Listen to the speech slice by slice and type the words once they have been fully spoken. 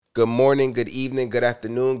Good morning, good evening, good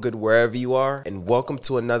afternoon, good wherever you are, and welcome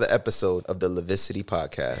to another episode of the Levicity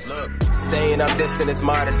Podcast. Look, saying I'm distant is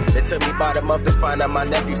modest. It took me about a month to find out my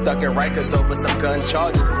nephew stuck in Rikers over some gun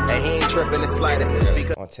charges, and he ain't tripping the slightest.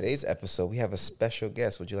 Because On today's episode, we have a special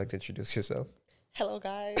guest. Would you like to introduce yourself? Hello,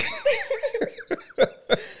 guys.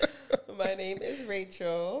 My name is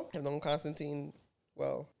Rachel. I've known Constantine,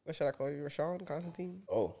 well, what should I call you? Rashawn? Constantine?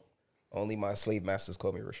 Oh, only my slave masters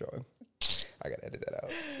call me Rashawn. I gotta edit that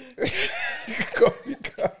out.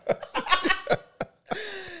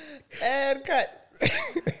 And cut.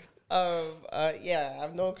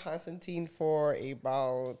 I've known Constantine for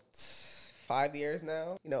about 5 years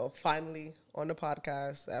now. You know, finally on the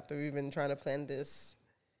podcast after we've been trying to plan this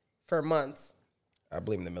for months. I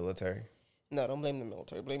blame the military. No, don't blame the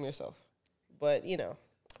military. Blame yourself. But, you know,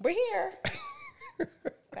 we're here.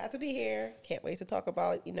 Glad to be here. Can't wait to talk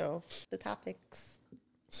about, you know, the topics.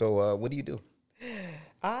 So, what do you do?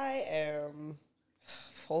 I am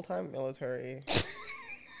full-time military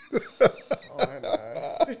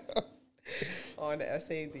on the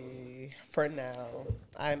SAD for now.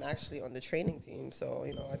 I'm actually on the training team, so,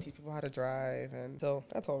 you know, I teach people how to drive, and so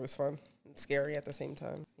that's always fun and scary at the same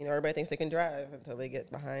time. You know, everybody thinks they can drive until they get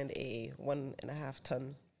behind a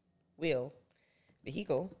 1.5-ton wheel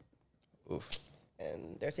vehicle. Oof.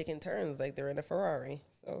 And they're taking turns like they're in a Ferrari.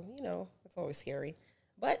 So, you know, it's always scary.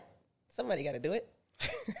 But somebody got to do it.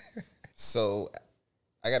 So,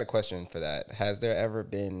 I got a question for that. Has there ever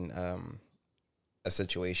been a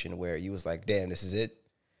situation where you was like, damn, this is it?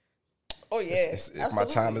 Oh, yeah. My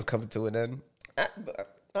time is coming to an end?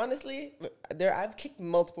 Honestly, I've kicked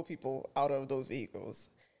multiple people out of those vehicles.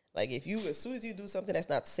 Like, as soon as you do something that's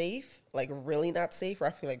not safe, like really not safe, or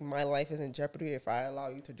I feel like my life is in jeopardy if I allow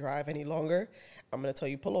you to drive any longer, I'm going to tell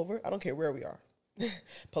you, pull over. I don't care where we are.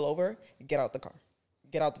 Pull over, get out the car.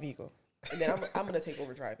 Get out the vehicle. And then I'm going to take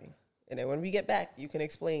over driving. And then when we get back, you can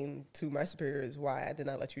explain to my superiors why I did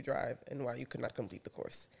not let you drive and why you could not complete the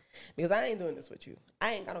course. Because I ain't doing this with you.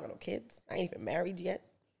 I don't got no kids. I ain't even married yet.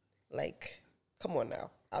 Like, come on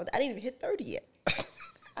now. I didn't even hit 30 yet.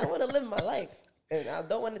 I want to live my life. And I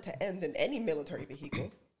don't want it to end in any military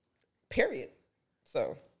vehicle, period.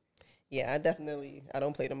 So, yeah, I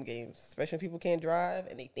don't play them games. Especially when people can't drive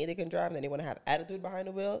and they think they can drive and then they want to have attitude behind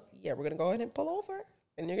the wheel. Yeah, we're going to go ahead and pull over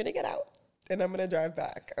and you're going to get out. And I'm going to drive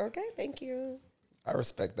back. Okay, thank you. I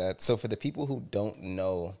respect that. So for the people who don't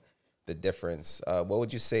know the difference, what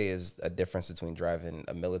would you say is a difference between driving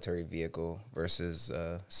a military vehicle versus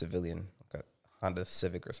a civilian, like a Honda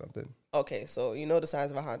Civic or something? Okay, so you know the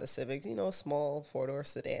size of a Honda Civic, you know, small four-door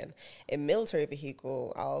sedan. A military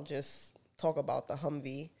vehicle, I'll just talk about the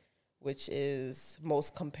Humvee, which is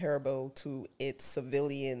most comparable to its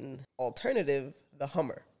civilian alternative, the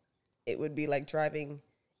Hummer. It would be like driving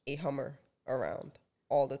a Hummer around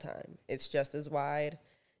all the time. It's just as wide,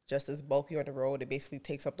 just as bulky on the road. It basically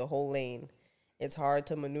takes up the whole lane. It's hard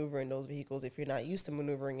to maneuver in those vehicles if you're not used to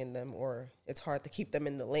maneuvering in them, or it's hard to keep them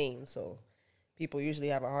in the lane. So people usually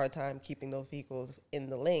have a hard time keeping those vehicles in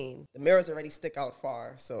the lane. The mirrors already stick out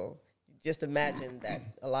far, so just imagine that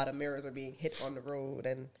a lot of mirrors are being hit on the road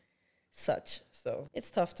and such. So it's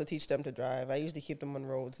tough to teach them to drive. I usually keep them on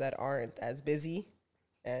roads that aren't as busy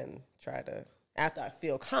and try to, after I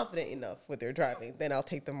feel confident enough with their driving, then I'll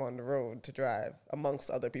take them on the road to drive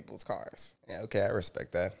amongst other people's cars. Yeah, okay, I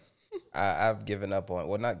respect that. I've given up on,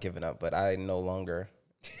 well, not given up, but I no longer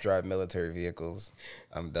drive military vehicles.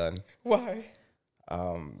 I'm done. Why?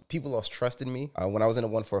 People lost trust in me. When I was in a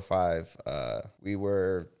 145, we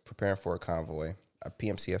were preparing for a convoy. I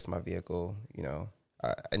PMCS'd my vehicle, you know.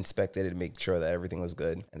 I inspected it to make sure that everything was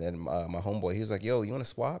good. And then my homeboy, he was like, yo, you want to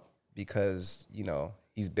swap? Because, you know,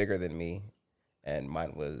 he's bigger than me. And my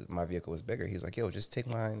vehicle was bigger. He's like, yo, just take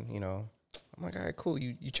mine, you know. I'm like, all right, cool.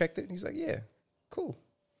 You checked it? And he's like, yeah, cool.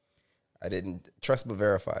 I didn't trust but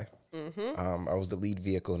verify. Mm-hmm. I was the lead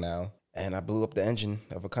vehicle now. And I blew up the engine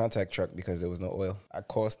of a contact truck because there was no oil. I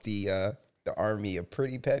cost the Army a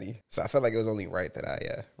pretty penny. So I felt like it was only right that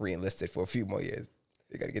I re-enlisted for a few more years.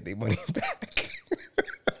 They got to get their money back.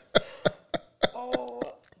 Oh,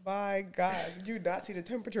 my God. Did you not see the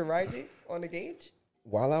temperature rising on the gauge?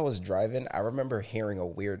 While I was driving, I remember hearing a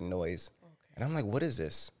weird noise. Okay. And I'm like, what is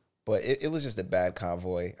this? But it was just a bad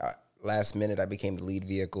convoy. Last minute, I became the lead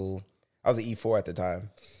vehicle. I was an E4 at the time.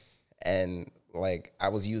 And like I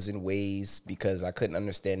was using Waze because I couldn't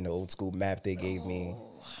understand the old school map they gave me.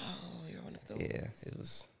 Wow, you're one of those. Yeah, it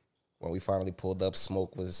was when we finally pulled up.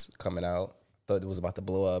 Smoke was coming out. Thought it was about to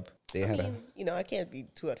blow up. I can't be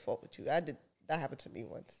too at fault with you. That happened to me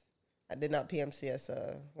once. I did not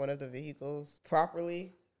PMCS one of the vehicles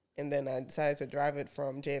properly, And then I decided to drive it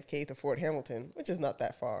from JFK to Fort Hamilton, which is not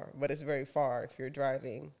that far, but it's very far if you're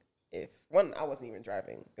driving. I wasn't even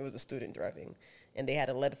driving. It was a student driving. And they had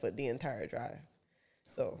a lead foot the entire drive.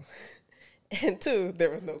 So, and 2, there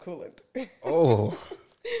was no coolant. Oh.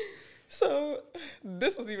 So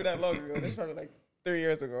this was even that long ago. This was probably like 3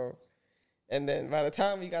 years ago. And then by the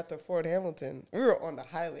time we got to Fort Hamilton, we were on the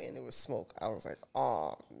highway and it was smoke. I was like,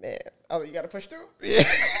 oh, man. I was like, you got to push through? Yeah.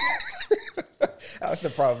 That's the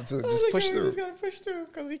problem, too. Just push through. We just got to push through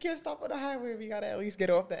because we can't stop on the highway. We got to at least get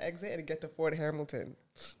off the exit and get to Fort Hamilton.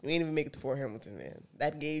 We didn't even make it to Fort Hamilton, man.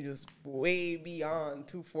 That gauge was way beyond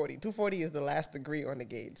 240. 240 is the last degree on the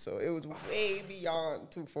gauge. So it was way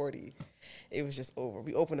beyond 240. It was just over.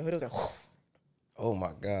 We opened the hood. It was like, whew. Oh,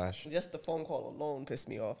 my gosh. Just the phone call alone pissed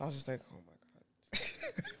me off. I was just like, oh, my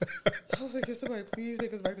God. I was like, can somebody please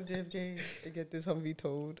take us back to JFK and get this Humvee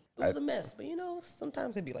towed? It was a mess. But,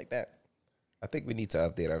 sometimes it'd be like that. I think we need to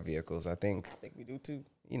update our vehicles. I think we do, too.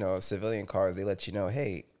 Civilian cars, they let you know,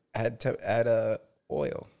 hey, add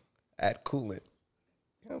oil, add coolant.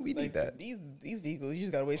 We need that. These vehicles, you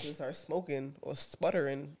just got to wait till they start smoking or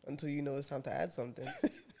sputtering until you know it's time to add something.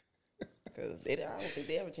 Because I don't think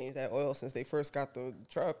they ever changed that oil since they first got the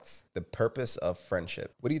trucks. The purpose of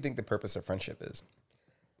friendship. What do you think the purpose of friendship is?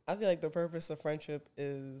 I feel like the purpose of friendship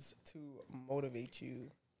is to motivate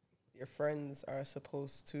you. Your friends are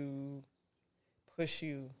supposed to push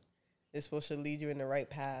you. They're supposed to lead you in the right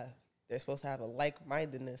path. They're supposed to have a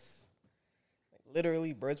like-mindedness. Like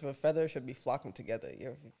literally, birds of a feather should be flocking together.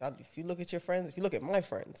 If you look at your friends, if you look at my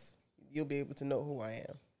friends, you'll be able to know who I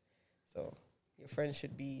am. So your friends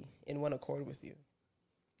should be in one accord with you.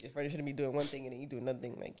 Your friends shouldn't be doing one thing and then you do another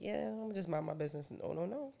thing. Like, yeah, I'm just mind my business.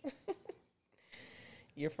 No.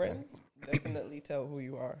 Your friends definitely tell who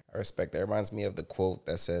you are. I respect that. It reminds me of the quote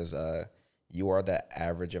that says, you are the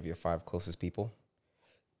average of your 5 closest people.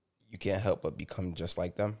 You can't help but become just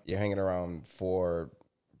like them. You're hanging around 4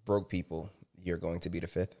 broke people. You're going to be the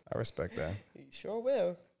 5th. I respect that. You sure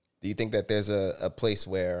will. Do you think that there's a place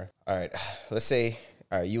where, all right, let's say,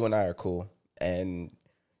 all right, you and I are cool, and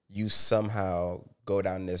you somehow go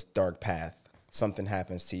down this dark path. Something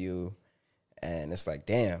happens to you, and it's like,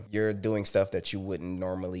 damn, you're doing stuff that you wouldn't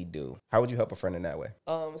normally do. How would you help a friend in that way?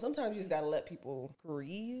 Sometimes you just got to let people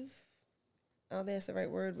grieve. I don't think that's the right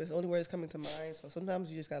word, but it's the only word that's coming to mind. So sometimes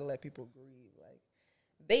you just got to let people grieve. Like,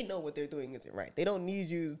 they know what they're doing isn't right. They don't need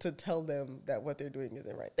you to tell them that what they're doing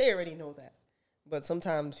isn't right. They already know that. But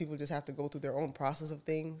sometimes people just have to go through their own process of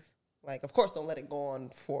things. Like, of course, don't let it go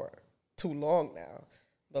on for too long now.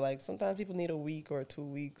 But, like, sometimes people need a week or 2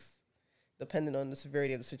 weeks, depending on the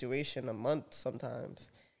severity of the situation, a month sometimes.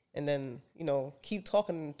 And then, keep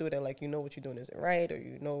talking through that, like, what you're doing isn't right,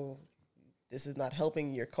 or this is not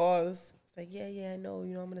helping your cause. It's like, yeah, I know,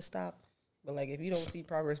 I'm going to stop. But, like, if you don't see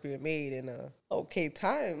progress being made in a okay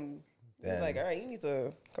time, you're like, all right, you need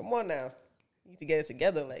to, come on now. You need to get it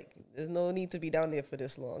together. Like, there's no need to be down there for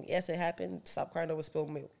this long. Yes, it happened. Stop crying over spilled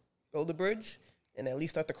milk. Build a bridge and at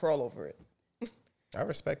least start to crawl over it. I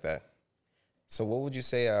respect that. So what would you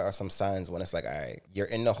say are some signs when it's like, all right, you're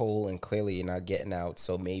in the hole and clearly you're not getting out,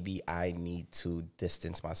 so maybe I need to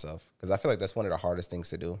distance myself? Because I feel like that's one of the hardest things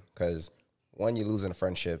to do. Because, 1, you're losing a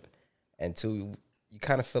friendship, and 2, you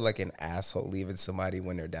kind of feel like an asshole leaving somebody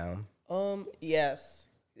when they're down. Yes.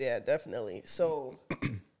 Yeah, definitely. So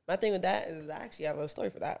my thing with that is I actually have a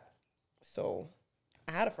story for that. So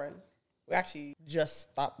I had a friend. We actually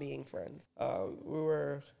just stopped being friends. We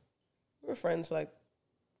were friends for like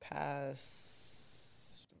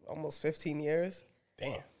past almost 15 years.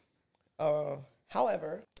 Damn.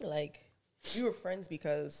 However, like, we were friends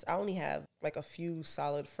because I only have like a few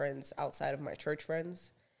solid friends outside of my church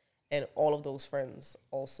friends. And all of those friends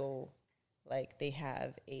also, like, they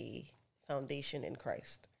have a foundation in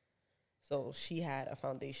Christ. So she had a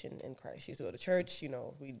foundation in Christ. She used to go to church,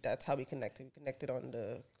 that's how we connected. We connected on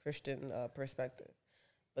the Christian perspective.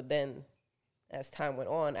 But then as time went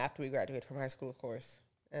on, after we graduated from high school, of course,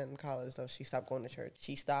 and college stuff, she stopped going to church.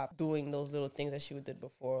 She stopped doing those little things that she did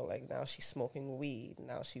before. Like, now she's smoking weed.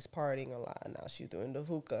 Now she's partying a lot. Now she's doing the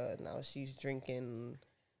hookah. Now she's drinking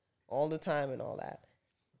all the time and all that.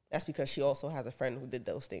 That's because she also has a friend who did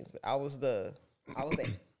those things. But I was the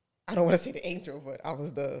I don't want to say the angel, but I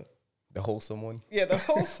was the wholesome one? Yeah, the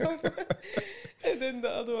wholesome one. And then the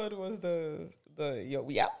other one was the yo,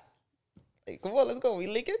 we out? Hey, come on, let's go. We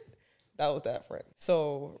link it? That was that friend.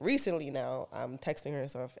 So recently now, I'm texting her and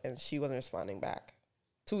stuff, and she wasn't responding back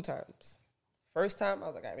 2 times. First time, I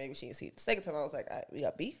was like, all right, maybe she didn't see it. The second time, I was like, all right, we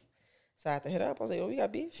got beef? So I had to hit her up. I was like, oh, we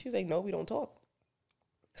got beef? She was like, no, we don't talk.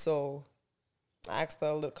 So I asked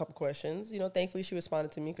her a couple questions. Thankfully she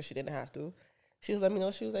responded to me because she didn't have to. She was letting me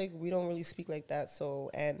know, she was like, we don't really speak like that. So,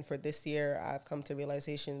 and for this year, I've come to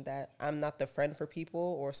realization that I'm not the friend for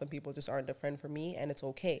people, or some people just aren't the friend for me, and it's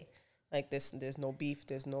okay. Like this, there's no beef,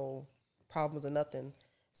 there's no problems or nothing.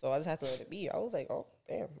 So I just have to let it be. I was like, oh,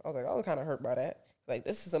 damn. I was kind of hurt by that. Like,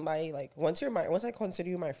 this is somebody, like, once I consider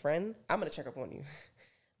you my friend, I'm going to check up on you.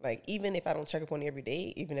 Like, even if I don't check up on you every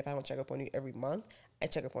day, even if I don't check up on you every month, I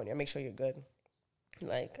check up on you. I make sure you're good.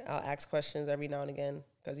 Like, I'll ask questions every now and again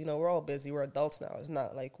because, you know, we're all busy. We're adults now. It's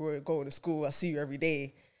not like we're going to school. I see you every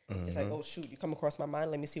day. Mm-hmm. It's like, oh, shoot, you come across my mind.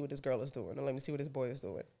 Let me see what this girl is doing, or let me see what this boy is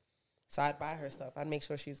doing. So I'd buy her stuff. I'd make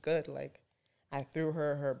sure she's good. Like, I threw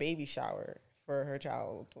her baby shower for her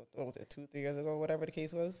child, what was it, 2-3 years ago, whatever the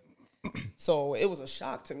case was. So it was a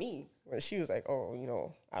shock to me when she was like, oh, you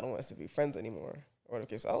know, I don't want us to be friends anymore. Or the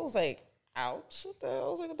case. I was like, ouch. I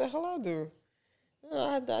was like, what the hell I do?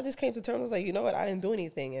 I just came to terms, like, you know what? I didn't do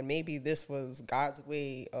anything. And maybe this was God's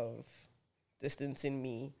way of distancing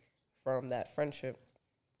me from that friendship,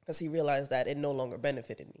 because he realized that it no longer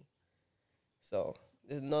benefited me. So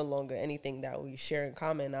there's no longer anything that we share in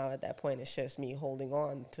common now. At that point, it's just me holding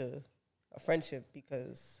on to a friendship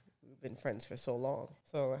because we've been friends for so long.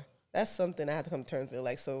 So that's something I had to come to terms with.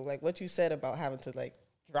 Like, so like what you said about having to like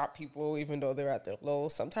drop people even though they're at their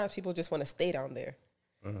lows. Sometimes people just want to stay down there.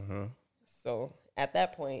 Mm-hmm. So at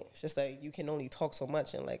that point, it's just like you can only talk so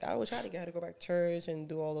much. And like I would try to get her to go back to church and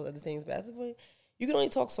do all those other things. But at the point, you can only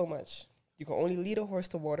talk so much. You can only lead a horse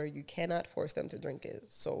to water. You cannot force them to drink it.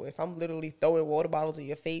 So if I'm literally throwing water bottles in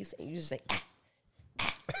your face and you just like,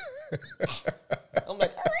 I'm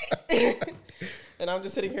like, all right. And I'm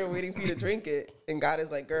just sitting here waiting for you to drink it. And God is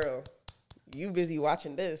like, girl, you busy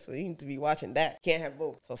watching this, so you need to be watching that. Can't have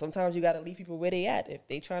both. So sometimes you got to leave people where they at. If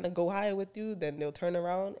they trying to go higher with you, then they'll turn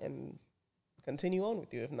around and continue on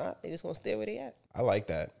with you. If not, they just going to stay where they at. I like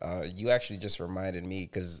that. You actually just reminded me,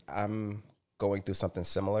 because I'm going through something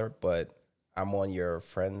similar, but I'm on your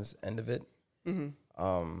friends end of it.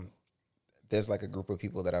 Mm-hmm. There's like a group of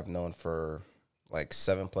people that I've known for like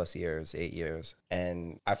 7+ years, 8 years.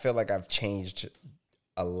 And I feel like I've changed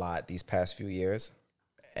a lot these past few years.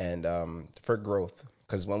 And for growth,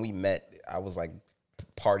 because when we met, I was like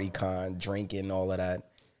party con, drinking, all of that.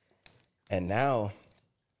 And now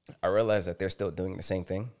I realize that they're still doing the same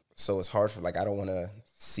thing. So it's hard for, like, I don't want to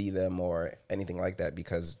see them or anything like that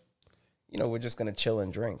because, you know, we're just going to chill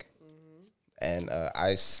and drink. Mm-hmm. And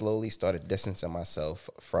I slowly started distancing myself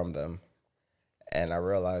from them. And I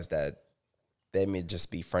realized that they may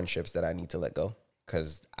just be friendships that I need to let go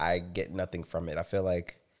because I get nothing from it. I feel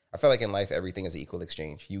like in life, everything is an equal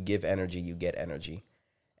exchange. You give energy, you get energy.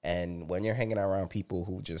 And when you're hanging around people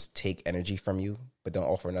who just take energy from you but don't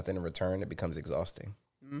offer nothing in return, it becomes exhausting.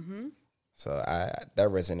 Mm-hmm. So that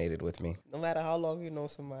resonated with me. No matter how long you know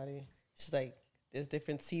somebody, it's like there's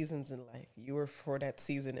different seasons in life. You were for that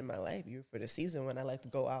season in my life. You were for the season when I like to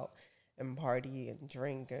go out and party and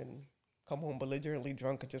drink and come home belligerently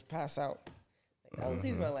drunk and just pass out. Like, that was the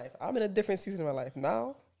season of my life. I'm in a different season of my life.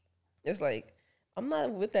 Now, it's like, I'm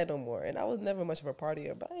not with that no more. And I was never much of a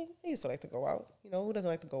partier, but I used to like to go out. You know, who doesn't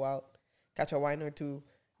like to go out, catch a wine or two,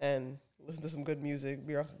 and listen to some good music,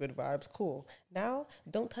 be off some good vibes? Cool. Now,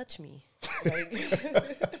 don't touch me. Like,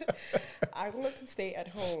 I want to stay at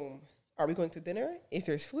home. Are we going to dinner? If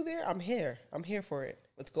there's food there, I'm here. I'm here for it.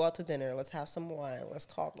 Let's go out to dinner. Let's have some wine. Let's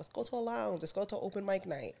talk. Let's go to a lounge. Let's go to open mic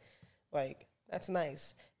night. Like, that's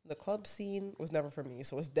nice. The club scene was never for me,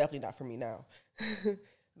 so it's definitely not for me now.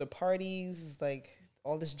 The parties, like,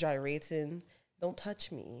 all this gyrating, don't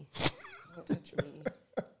touch me. Don't touch me.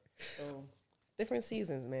 So, different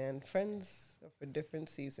seasons, man. Friends are for different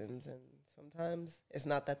seasons, and sometimes it's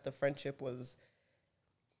not that the friendship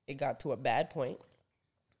it got to a bad point.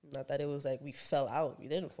 Not that it was like we fell out. We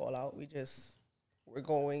didn't fall out. We're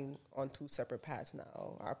going on two separate paths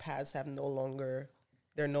now. Our paths they're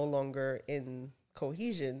no longer in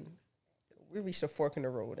cohesion. We reached a fork in the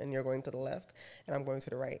road, and you're going to the left, and I'm going to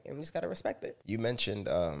the right, and we just got to respect it. You mentioned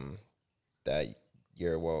that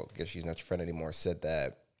I guess she's not your friend anymore, said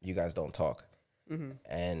that you guys don't talk. Mm-hmm.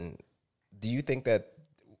 And do you think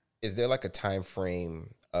is there like a time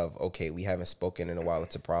frame of, okay, we haven't spoken in a while,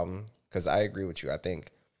 it's a problem? Because I agree with you. I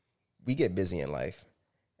think we get busy in life.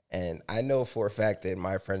 And I know for a fact that in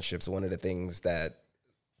my friendships, one of the things that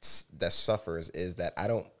suffers is that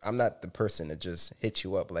I'm not the person that just hits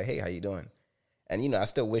you up like, hey, how you doing? And, you know, I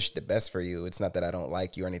still wish the best for you. It's not that I don't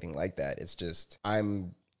like you or anything like that. It's just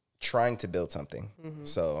I'm trying to build something. Mm-hmm.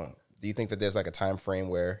 So do you think that there's like a time frame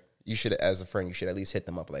where you should, as a friend, you should at least hit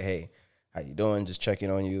them up like, hey, how you doing? Just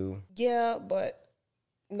checking on you. Yeah, but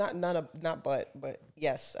but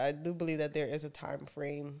yes, I do believe that there is a time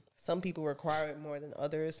frame, some people require it more than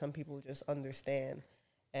others. Some people just understand.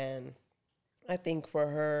 And I think for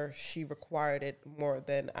her, she required it more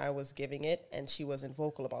than I was giving it, and she wasn't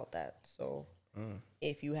vocal about that. So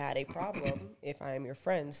if you had a problem, if I am your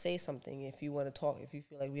friend, say something. If you want to talk, if you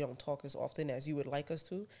feel like we don't talk as often as you would like us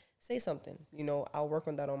to, say something. You know, I'll work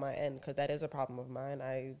on that on my end, because that is a problem of mine.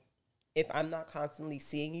 If I'm not constantly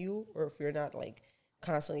seeing you, or if you're not like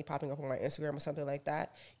constantly popping up on my Instagram or something like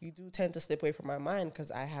that, you do tend to slip away from my mind,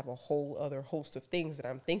 because I have a whole other host of things that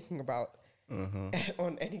I'm thinking about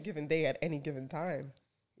on any given day at any given time.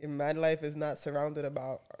 And my life is not surrounded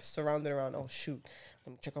around, oh shoot,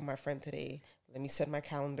 let me check on my friend today. Let me set my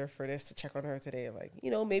calendar for this to check on her today. Like,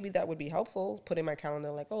 you know, maybe that would be helpful, put in my calendar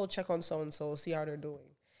like, oh, check on so-and-so, see how they're doing.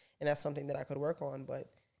 And that's something that I could work on. But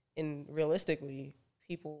realistically,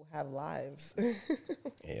 people have lives.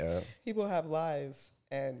 Yeah. People have lives.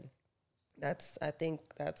 And I think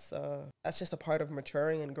that's just a part of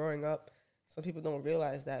maturing and growing up. Some people don't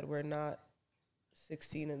realize that we're not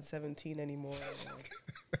 16 and 17 anymore. Like,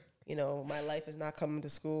 you know, my life is not coming to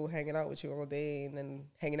school, hanging out with you all day, and then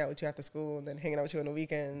hanging out with you after school, and then hanging out with you on the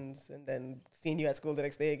weekends, and then seeing you at school the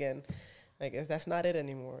next day again. Like, that's not it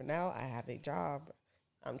anymore. Now I have a job.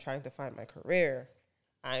 I'm trying to find my career.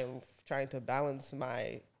 I'm trying to balance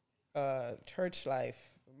my church life,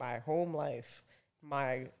 my home life,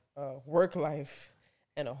 my work life,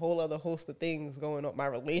 and a whole other host of things going on. My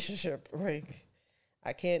relationship, like,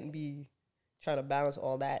 I can't be trying to balance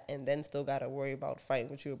all that and then still got to worry about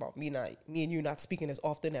fighting with you about me and you not speaking as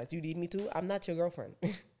often as you need me to. I'm not your girlfriend.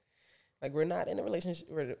 Like, we're not in a relationship.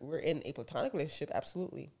 We're in a platonic relationship,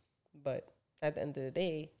 absolutely. But at the end of the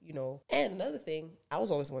day, you know, and another thing, I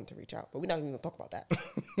was always wanting to reach out, but we're not even going to talk about that.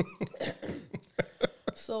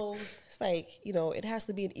 So it's like, you know, it has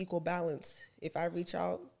to be an equal balance. If I reach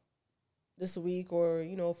out this week or,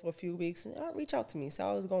 you know, for a few weeks, reach out to me, see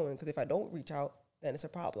how it's going. Because if I don't reach out, then it's a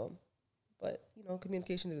problem. But, you know,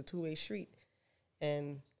 communication is a two-way street.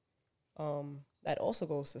 And that also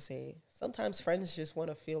goes to say, sometimes friends just want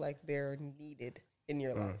to feel like they're needed in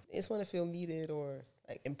your life. They just want to feel needed or,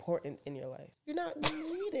 like, important in your life. You're not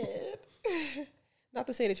needed. Not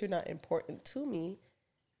to say that you're not important to me,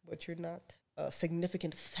 but you're not a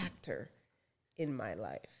significant factor in my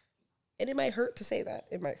life. And it might hurt to say that.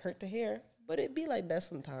 It might hurt to hear, but it be like that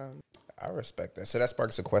sometimes. I respect that. So that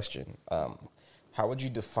sparks a question. How would you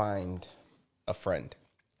define a friend?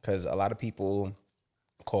 Because a lot of people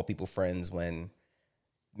call people friends when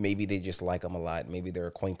maybe they just like them a lot. Maybe they're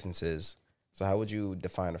acquaintances. So how would you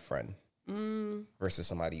define a friend versus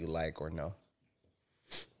somebody you like or know?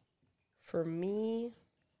 For me,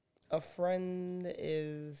 a friend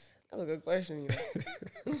is... That's a good question. You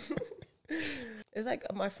know? It's like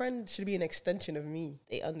my friend should be an extension of me.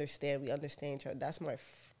 They understand. We understand each other. That's my...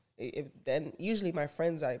 Then usually my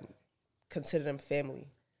friends, I consider them family.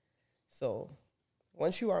 So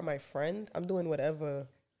once you are my friend, I'm doing whatever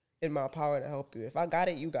in my power to help you. If I got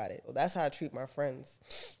it, you got it. So that's how I treat my friends.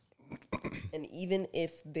 And even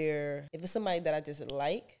if it's somebody that I just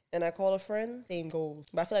like and I call a friend, same goes.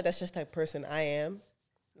 But I feel like that's just the type of person I am.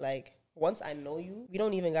 Like, once I know you, we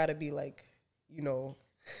don't even got to be like, you know,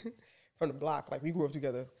 from the block. Like, we grew up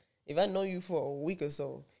together. If I know you for a week or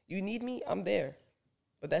so, you need me, I'm there.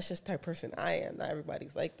 But that's just the type of person I am. Not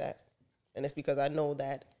everybody's like that. And it's because I know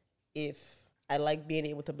that if I like being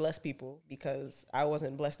able to bless people, because I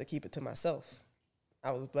wasn't blessed to keep it to myself.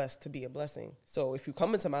 I was blessed to be a blessing. So if you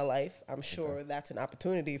come into my life, I'm sure that's an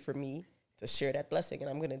opportunity for me to share that blessing, and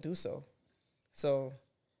I'm going to do so. So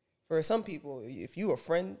for some people, if you a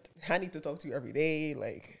friend, I need to talk to you every day.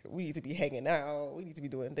 Like, we need to be hanging out. We need to be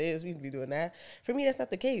doing this. We need to be doing that. For me, that's not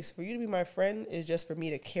the case. For you to be my friend is just for me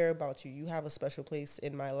to care about you. You have a special place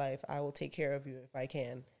in my life. I will take care of you if I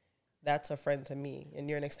can. That's a friend to me, and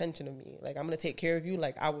you're an extension of me. Like, I'm going to take care of you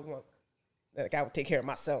like I would take care of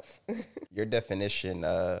myself. Your definition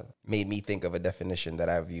made me think of a definition that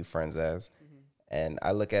I view friends as. Mm-hmm. And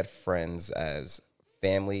I look at friends as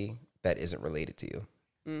family that isn't related to you.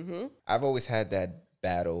 Mm-hmm. I've always had that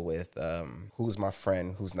battle with who's my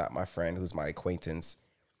friend, who's not my friend, who's my acquaintance.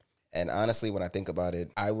 And honestly, when I think about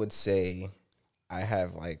it, I would say I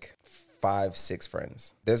have like 5-6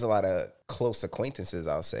 friends. There's a lot of close acquaintances,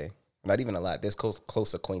 I'll say. Not even a lot. There's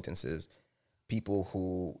close acquaintances. People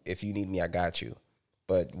who, if you need me, I got you.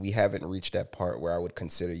 But we haven't reached that part where I would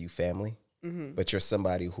consider you family. Mm-hmm. But you're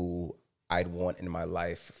somebody who I'd want in my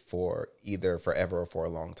life for either forever or for a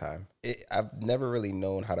long time. I've never really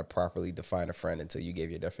known how to properly define a friend until you gave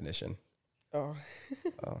your definition. Oh.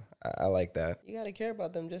 I like that. You got to care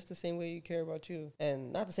about them just the same way you care about you.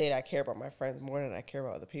 And not to say that I care about my friends more than I care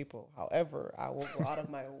about other people. However, I will go out of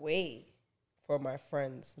my way for my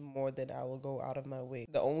friends more than I will go out of my way.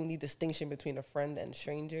 The only distinction between a friend and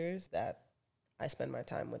strangers that I spend my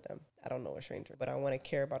time with them. I don't know a stranger, but I want to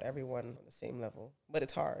care about everyone on the same level. But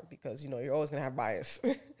it's hard because, you're always going to have bias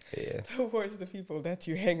Yeah. towards the people that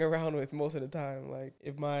you hang around with most of the time. Like,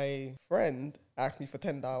 if my friend asked me for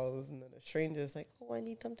 $10 and then a stranger is like, oh, I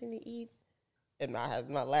need something to eat, and I have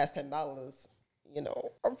my last $10,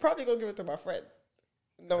 I'm probably going to give it to my friend,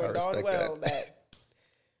 knowing darn well that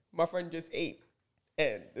my friend just ate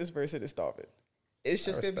and this person is starving. It's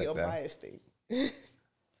just going to be a bias thing.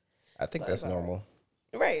 I think that's normal.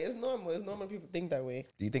 Right, it's normal. It's normal people think that way.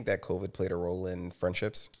 Do you think that COVID played a role in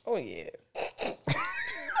friendships? Oh, yeah.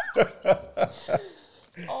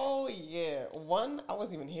 Oh, yeah. One, I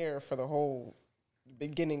wasn't even here for the whole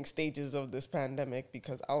beginning stages of this pandemic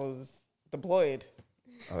because I was deployed.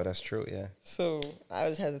 Oh, that's true, yeah. So I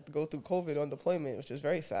just had to go through COVID on deployment, which was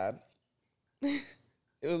very sad.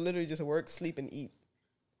 It was literally just work, sleep, and eat.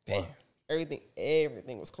 Damn.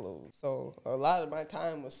 Everything was closed. So a lot of my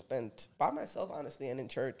time was spent by myself, honestly, and in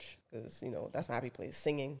church. Because, that's my happy place.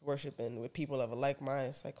 Singing, worshiping with people of a like mind.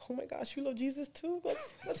 It's like, oh my gosh, you love Jesus too?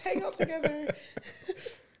 Let's hang out together.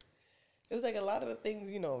 It's like a lot of the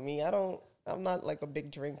things, me, I'm not like a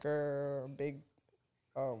big drinker or a big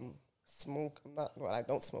smoke. I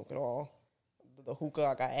don't smoke at all. The hookah,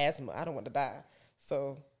 I got asthma. I don't want to die.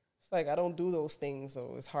 So it's like I don't do those things.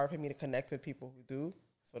 So it's hard for me to connect with people who do.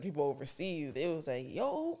 So people overseas, they was like,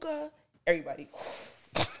 yo, hookah. Everybody.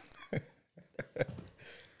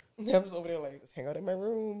 I'm just over there like, let's hang out in my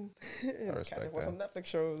room. Catch up on some Netflix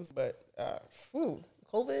shows. But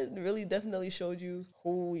COVID really definitely showed you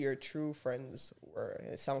who your true friends were.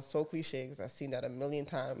 And it sounds so cliche because I've seen that a million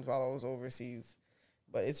times while I was overseas.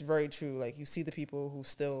 But it's very true. Like, you see the people who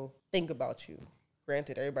still think about you.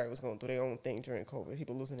 Granted, everybody was going through their own thing during COVID.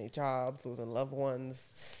 People losing their jobs, losing loved ones,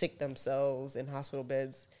 sick themselves in hospital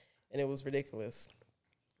beds, and it was ridiculous.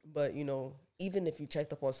 But, even if you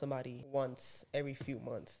checked up on somebody once every few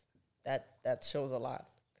months, that shows a lot.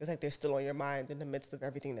 It's like they're still on your mind in the midst of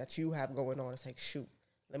everything that you have going on. It's like, shoot,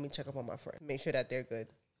 let me check up on my friend. Make sure that they're good.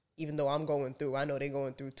 Even though I'm going through, I know they're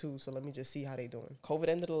going through too, so let me just see how they're doing. COVID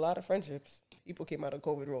ended a lot of friendships. People came out of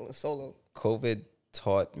COVID rolling solo. COVID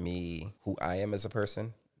taught me who I am as a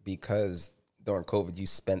person because during COVID, you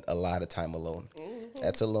spent a lot of time alone. Mm-hmm.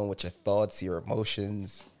 That's alone with your thoughts, your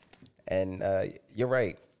emotions. And you're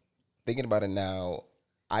right. Thinking about it now,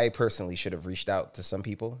 I personally should have reached out to some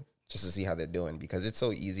people just to see how they're doing because it's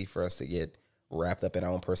so easy for us to get wrapped up in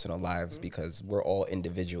our own personal lives because we're all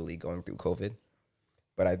individually going through COVID.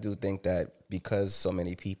 But I do think that because so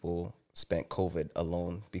many people spent COVID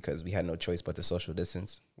alone because we had no choice but to social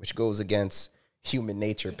distance, which goes against human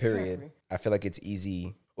nature, period. Exactly. I feel like it's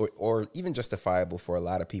easy or even justifiable for a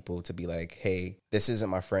lot of people to be like, hey, this isn't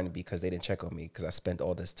my friend because they didn't check on me because I spent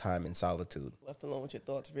all this time in solitude. Left alone with your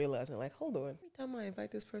thoughts, realizing like, hold on, every time I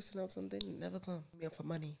invite this person out something, never come me up for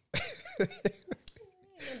money. My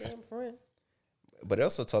damn friend. But it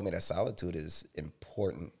also told me that solitude is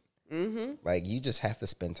important. Mm-hmm. Like, you just have to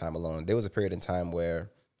spend time alone. There was a period in time where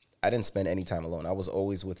I didn't spend any time alone. I was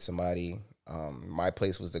always with somebody. My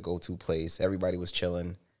place was the go-to place. Everybody was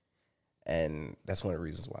chilling. And that's one of the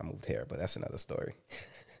reasons why I moved here, but that's another story.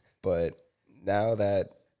 But now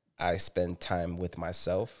that I spend time with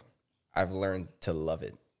myself, I've learned to love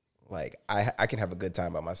it. Like, I can have a good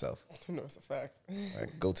time by myself. No, it's a fact.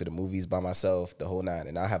 Like, go to the movies by myself, the whole nine,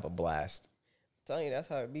 and I'll have a blast. I'm telling you, that's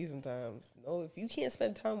how it be sometimes. No, if you can't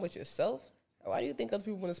spend time with yourself, why do you think other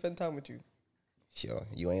people want to spend time with you? Yo,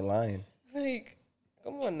 you ain't lying. Like,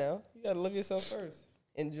 come on now. You got to love yourself first.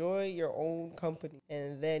 Enjoy your own company,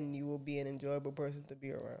 and then you will be an enjoyable person to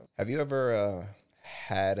be around. Have you ever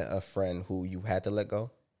had a friend who you had to let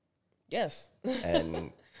go? Yes.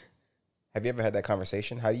 And have you ever had that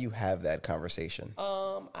conversation? How do you have that conversation?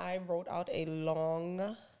 I wrote out a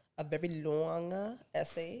very long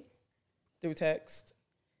essay through text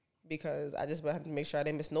because I just had to make sure I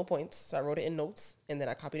didn't miss no points. So I wrote it in notes, and then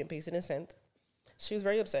I copied and pasted and sent. She was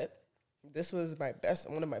very upset. This was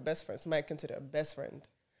one of my best friends, somebody I consider a best friend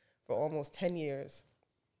for almost 10 years.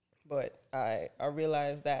 But I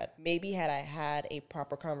realized that maybe had I had a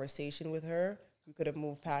proper conversation with her, we could have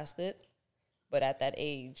moved past it. But at that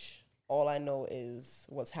age, all I know is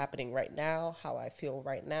what's happening right now, how I feel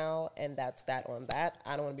right now, and that's that on that.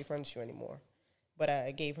 I don't want to be friends with you anymore. But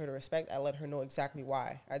I gave her the respect. I let her know exactly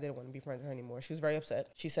why I didn't want to be friends with her anymore. She was very upset.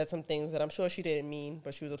 She said some things that I'm sure she didn't mean,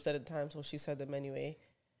 but she was upset at the time, so she said them anyway.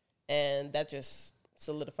 And that just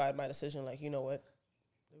solidified my decision. Like, you know what?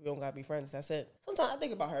 We don't got to be friends. That's it. Sometimes I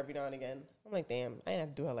think about her every now and again. I'm like, damn, I ain't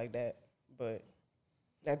have to do her like that. But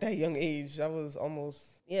At that young age, I was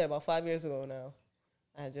almost, about 5 years ago now.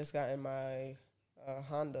 I had just gotten my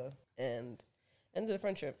Honda and ended the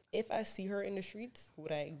friendship. If I see her in the streets,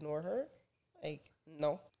 would I ignore her? Like,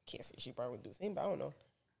 no. Can't say she probably would do the same, but I don't know.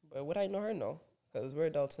 But would I ignore her? No. Because we're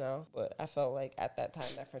adults now. But I felt like at that time,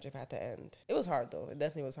 that friendship had to end. It was hard, though. It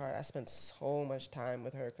definitely was hard. I spent so much time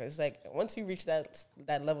with her. Because, like, once you reach that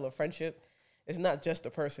level of friendship, it's not just the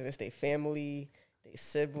person. It's their family, their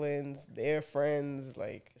siblings, their friends.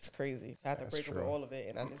 Like, it's crazy. So I had to break over all of it,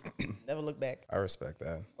 and I just never look back. I respect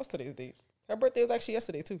that. What's today's date? Her birthday was actually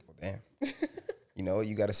yesterday, too. Damn. You know,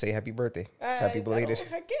 you got to say happy birthday. Happy belated.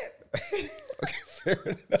 I can't. Okay, fair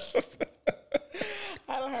enough.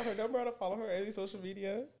 I don't have her number. I don't follow her on any social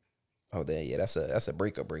media. Oh, damn. Yeah, that's a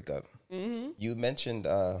breakup. Mm-hmm. You mentioned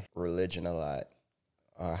religion a lot.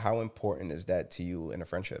 How important is that to you in a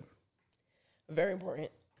friendship? Very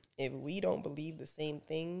important. If we don't believe the same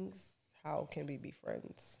things, how can we be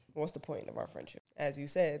friends? What's the point of our friendship? As you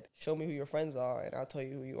said, show me who your friends are, and I'll tell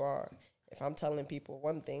you who you are. If I'm telling people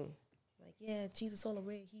one thing, like, yeah, Jesus all the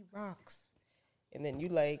way, he rocks. And then you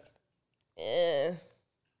like,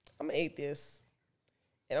 I'm an atheist.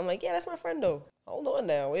 And I'm like, yeah, that's my friend, though. Hold on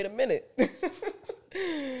now. Wait a minute.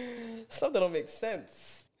 Something don't make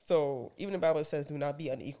sense. So even the Bible says do not be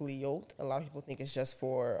unequally yoked. A lot of people think it's just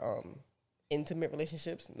for intimate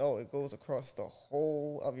relationships. No, it goes across the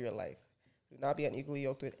whole of your life. Do not be unequally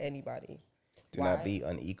yoked with anybody. Do not be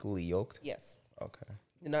unequally yoked? Yes. Okay.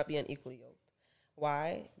 Do not be unequally yoked.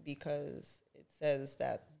 Why? Because it says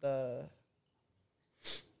that the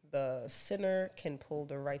sinner can pull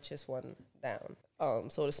the righteous one down.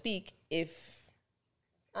 So to speak, if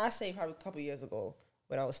I say probably a couple of years ago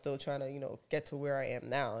when I was still trying to, get to where I am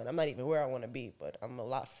now, and I'm not even where I want to be, but I'm a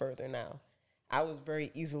lot further now, I was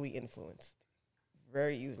very easily influenced.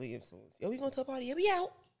 Very easily influenced. Yo, we going to a party? Yeah, we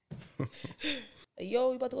out. Hey,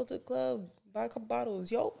 yo, we about to go to the club, buy a couple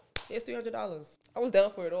bottles. Yo, here's $300. I was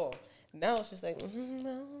down for it all. Now it's just like,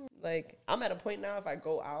 no. Like, I'm at a point now, if I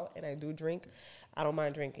go out and I do drink, I don't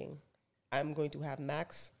mind drinking. I'm going to have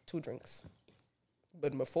max 2 drinks.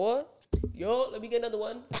 But before, yo, let me get another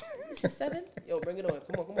one. It's a 7? Yo, bring it on.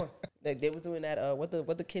 Come on. Like, they was doing that, what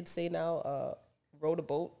the kids say now, row the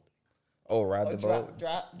boat. Oh, ride the boat?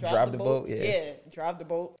 Drive the boat? Yeah, drive the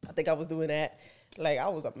boat. I think I was doing that. Like, I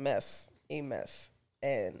was a mess.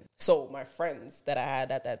 And so my friends that I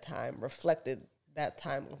had at that time reflected that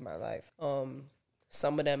time of my life.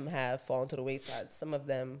 Some of them have fallen to the wayside. Some of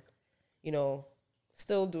them,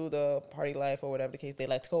 still do the party life or whatever the case. They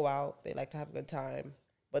like to go out. They like to have a good time.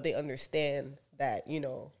 But they understand that, you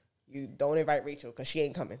don't invite Rachel because she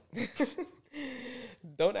ain't coming.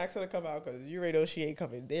 Don't ask her to come out because you already know she ain't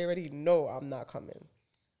coming. They already know I'm not coming.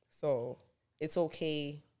 So it's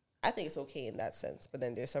okay. I think it's okay in that sense. But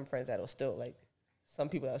then there's some friends that will still, like, some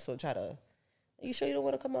people that will still try to, are you sure you don't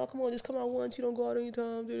want to come out? Come on, just come out once. You don't go out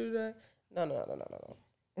anytime. No.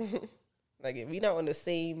 Like, if we're not on the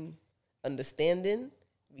same understanding,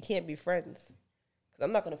 we can't be friends. Because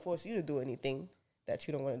I'm not going to force you to do anything that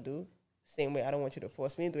you don't want to do. Same way I don't want you to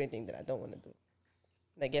force me to do anything that I don't want to do.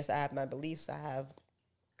 And I guess I have my beliefs. I have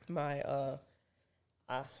my,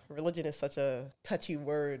 religion is such a touchy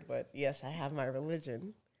word, but yes, I have my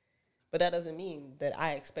religion. But that doesn't mean that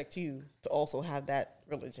I expect you to also have that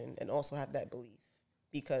religion and also have that belief.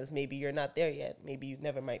 Because maybe you're not there yet. Maybe you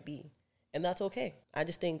never might be. And that's okay. I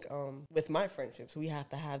just think with my friendships, we have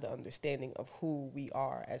to have the understanding of who we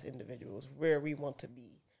are as individuals, where we want to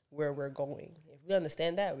be, where we're going. If we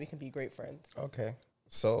understand that, we can be great friends. Okay.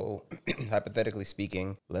 So, hypothetically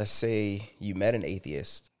speaking, let's say you met an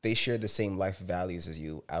atheist. They share the same life values as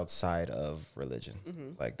you outside of religion. Mm-hmm.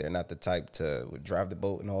 Like, they're not the type to drive the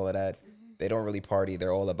boat and all of that. Mm-hmm. They don't really party.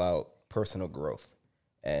 They're all about personal growth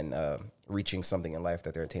and reaching something in life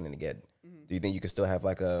that they're attaining to get. Mm-hmm. Do you think you could still have,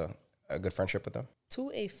 like, a good friendship with them?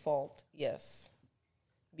 To a fault, yes.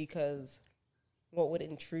 Because what would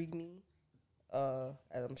intrigue me,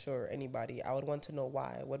 as I'm sure anybody, I would want to know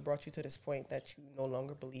why. What brought you to this point that you no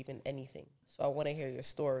longer believe in anything? So I want to hear your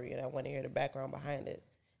story, and I want to hear the background behind it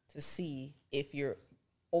to see if you're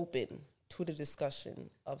open to the discussion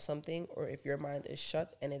of something or if your mind is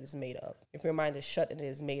shut and it is made up. If your mind is shut and it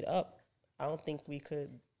is made up, I don't think we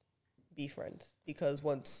could be friends, because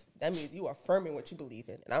once that means you are affirming what you believe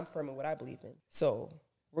in and I'm affirming what I believe in. So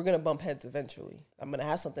we're going to bump heads eventually. I'm going to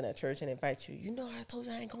have something at church and invite you. I told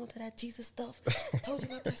you I ain't going to that Jesus stuff. I told you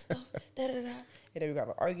about that stuff. And then we got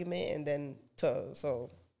an argument. And then, so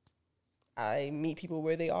I meet people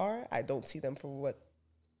where they are. I don't see them for what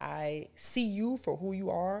I see you for who you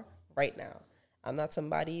are right now. I'm not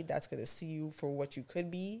somebody that's going to see you for what you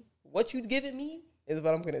could be. What you've given me is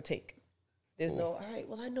what I'm going to take. There's no, all right,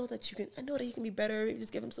 well, I know that he can be better. Maybe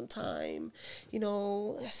just give him some time. You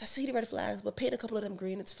know, yes, I see the red flags, but paint a couple of them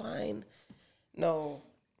green. It's fine. No,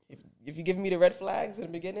 if you give me the red flags in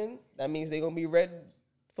the beginning, that means they're going to be red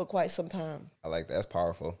for quite some time. I like that. That's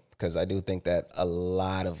powerful, because I do think that a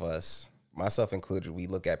lot of us, myself included, we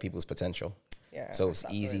look at people's potential. Yeah, So it's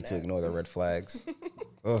easy to ignore the red flags.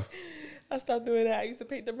 Ugh. I stopped doing that. I used to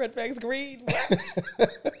paint the red flags green. What?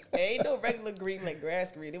 There ain't no regular green like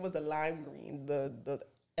grass green. It was the lime green, the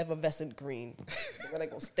effervescent green. They're going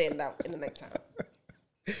to stand out in the nighttime.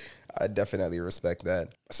 I definitely respect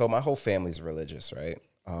that. So my whole family's religious, right?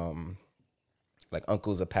 Like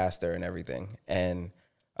uncle's a pastor and everything. And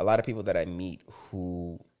a lot of people that I meet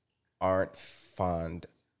who aren't fond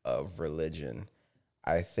of religion,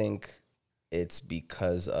 I think it's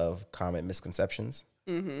because of common misconceptions.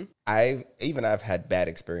 Mm-hmm. I've had bad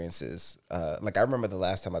experiences. Like I remember the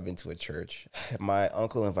last time I've been to a church, my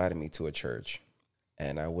uncle invited me to a church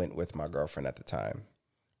and I went with my girlfriend at the time.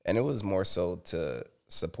 And it was more so to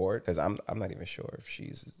support, because I'm not even sure if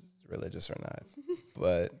she's religious or not.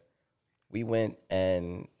 But we went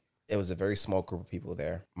and it was a very small group of people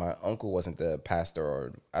there. My uncle wasn't the pastor,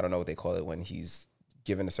 or I don't know what they call it when he's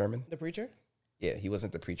giving a sermon. The preacher? Yeah, he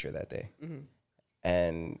wasn't the preacher that day. Mm-hmm.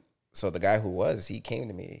 And so the guy who was, he came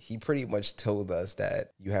to me. He pretty much told us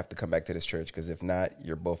that you have to come back to this church, because if not,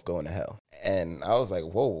 you're both going to hell. And I was like,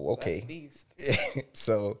 whoa, okay. Beast.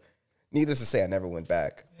 So needless to say, I never went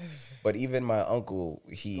back. But even my uncle,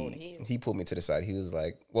 he pulled me to the side. He was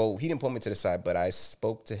like, well, he didn't pull me to the side, but I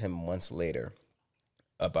spoke to him months later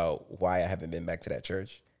about why I haven't been back to that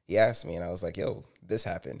church. He asked me and I was like, yo, this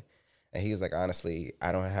happened. And he was like, honestly,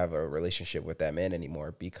 I don't have a relationship with that man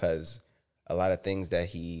anymore, because a lot of things that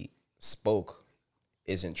he spoke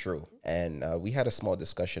isn't true. And we had a small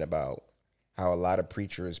discussion about how a lot of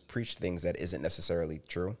preachers preach things that isn't necessarily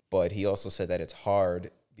true. But he also said that it's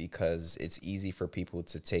hard because it's easy for people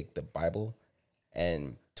to take the Bible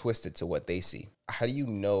and twist it to what they see. How do you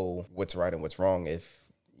know what's right and what's wrong if,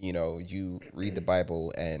 you know, you read the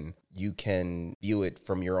Bible and you can view it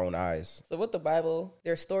from your own eyes? So with the Bible,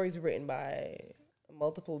 there are stories written by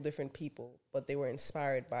multiple different people, but they were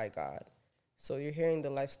inspired by God. So you're hearing the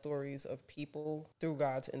life stories of people through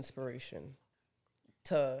God's inspiration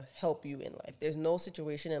to help you in life. There's no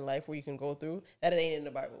situation in life where you can go through that it ain't in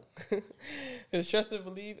the Bible. Because trust and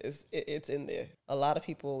believe, it's in there. A lot of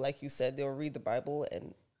people, like you said, they'll read the Bible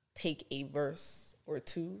and take a verse or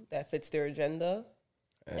two that fits their agenda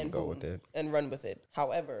and go with it and run with it.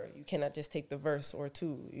 However, you cannot just take the verse or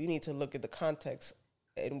two. You need to look at the context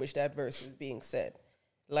in which that verse is being said.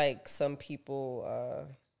 Like some people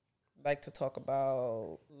like to talk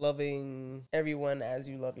about loving everyone as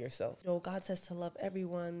you love yourself. You know, God says to love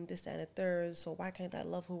everyone, this, that, and the third, so why can't I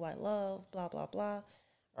love who I love, blah, blah, blah. All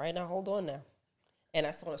right, now hold on now. And I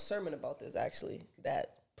saw a sermon about this, actually,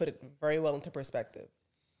 that put it very well into perspective.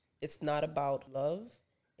 It's not about love.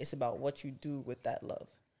 It's about what you do with that love.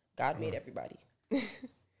 God made everybody.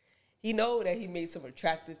 He knows that he made some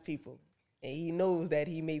attractive people. And he knows that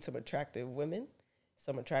he made some attractive women,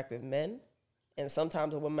 some attractive men. And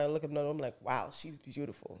sometimes a woman might look at another woman like, wow, she's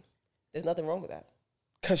beautiful. There's nothing wrong with that,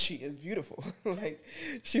 because she is beautiful. Like,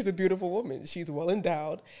 she's a beautiful woman. She's well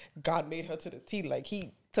endowed. God made her to the T. Like,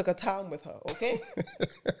 he took a time with her, okay?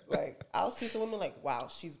 Like, I'll see some women like, wow,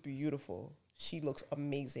 she's beautiful. She looks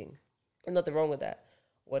amazing. There's nothing wrong with that.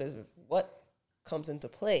 What comes into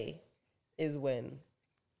play is when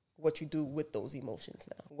what you do with those emotions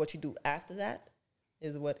now. What you do after that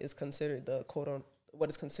is what is considered what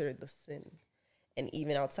is considered the sin. And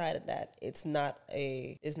even outside of that, it's not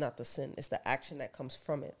the sin. It's the action that comes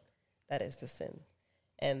from it that is the sin.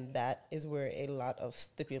 And that is where a lot of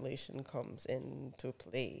stipulation comes into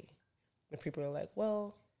play. And people are like,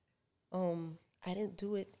 well, I didn't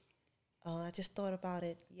do it. I just thought about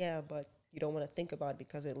it. Yeah, but you don't want to think about it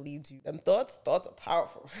because it leads you. Them thoughts are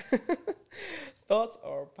powerful. Thoughts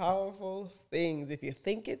are powerful things. If you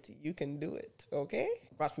think it, you can do it. Okay?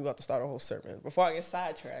 Watch me about to start a whole sermon. Before I get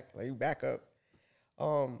sidetracked, let me back up.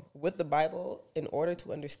 With the Bible, in order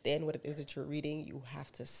to understand what it is that you're reading, you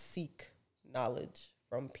have to seek knowledge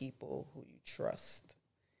from people who you trust.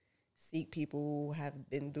 Seek people who have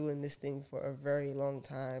been doing this thing for a very long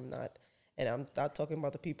time. And I'm not talking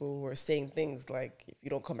about the people who are saying things like, if you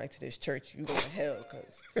don't come back to this church, you go to hell,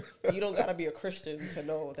 because you don't got to be a Christian to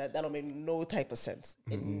know that don't make no type of sense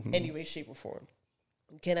in any way, shape, or form.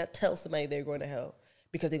 You cannot tell somebody they're going to hell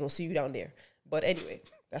because they're going to see you down there. But anyway,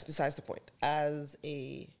 that's besides the point. As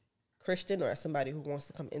a Christian, or as somebody who wants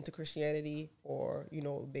to come into Christianity, or, you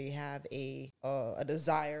know, they have a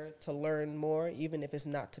desire to learn more, even if it's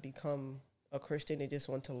not to become a Christian, they just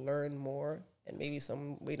want to learn more and maybe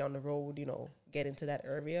some way down the road, get into that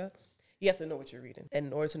area, you have to know what you're reading. And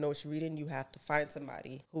in order to know what you're reading, you have to find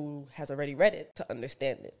somebody who has already read it to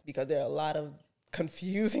understand it, because there are a lot of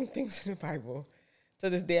confusing things in the Bible. To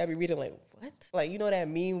this day, I be reading like, what? Like, that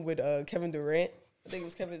meme with Kevin Durant? I think it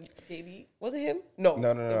was Kevin KD. Was it him? No.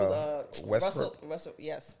 No. It was Russell.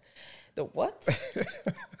 Yes. The what?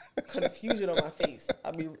 Confusion on my face.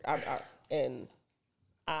 And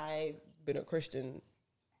I've been a Christian,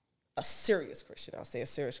 a serious Christian. I'll say a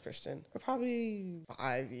serious Christian for probably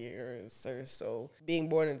 5 years or so. Being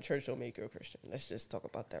born in the church don't make you a Christian. Let's just talk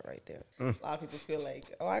about that right there. A lot of people feel like,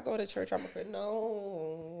 oh, I go to church, I'm a Christian.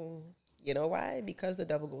 No. You know why? Because the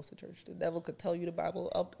devil goes to church. The devil could tell you the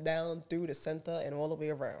Bible up, down, through, the center, and all the way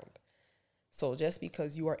around. So just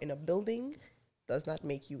because you are in a building does not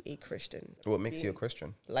make you a Christian. What makes you a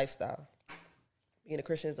Christian? Lifestyle. Being a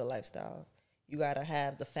Christian is a lifestyle. You got to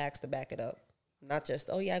have the facts to back it up. Not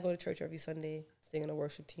just, oh, yeah, I go to church every Sunday, sing on a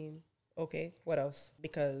worship team. Okay, what else?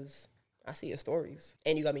 Because I see your stories.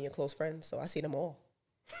 And you got me your close friends, so I see them all.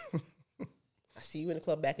 I see you in the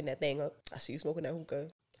club backing that thing up. I see you smoking that hookah.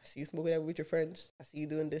 I see you smoking that with your friends. I see you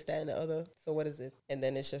doing this, that, and the other. So what is it? And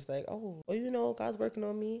then it's just like, oh, well, God's working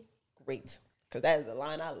on me. Great. Because that is the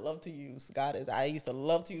line I love to use. I used to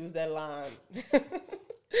love to use that line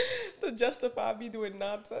to justify me doing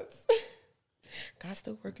nonsense. God's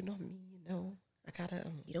still working on me, I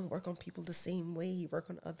gotta, he don't work on people the same way he work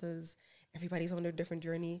on others. Everybody's on their different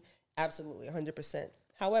journey. Absolutely, 100%.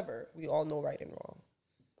 However, we all know right and wrong.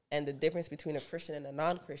 And the difference between a Christian and a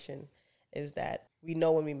non-Christian is that we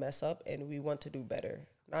know when we mess up and we want to do better.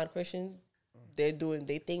 Non-Christian, they're doing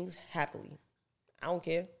their things happily. I don't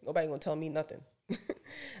care. Nobody gonna tell me nothing.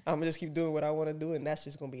 I'm gonna just keep doing what I want to do, and that's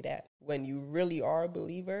just gonna be that. When you really are a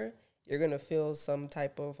believer, you're gonna feel some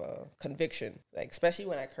type of conviction, like especially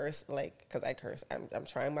when I curse, because I curse. I'm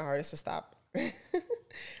trying my hardest to stop.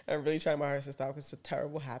 I'm really trying my hardest to stop. It's a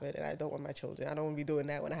terrible habit, and I don't want my children. I don't want to be doing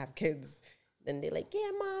that when I have kids. Then they're like,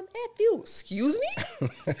 yeah, Mom, F you. Excuse me?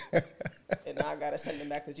 And now I got to send them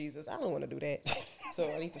back to Jesus. I don't want to do that.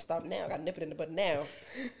 So I need to stop now. I got to nip it in the bud now.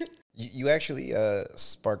 You actually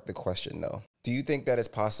sparked the question, though. Do you think that it's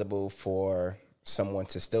possible for someone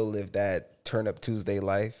to still live that Turn Up Tuesday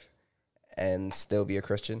life and still be a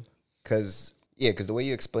Christian? Because the way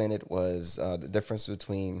you explained it was the difference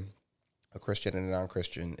between a Christian and a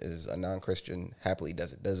non-Christian is a non-Christian happily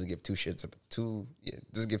does it. Doesn't give two shits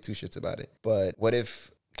about it. But what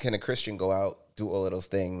if, can a Christian go out, do all of those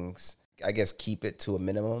things, I guess keep it to a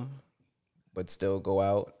minimum, but still go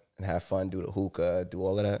out and have fun, do the hookah, do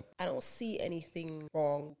all of that? I don't see anything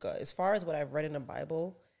wrong. As far as what I've read in the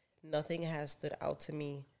Bible, nothing has stood out to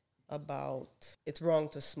me about it's wrong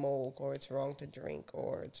to smoke or it's wrong to drink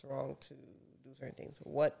or it's wrong to do certain things.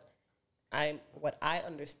 What I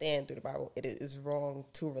understand through the Bible, it is wrong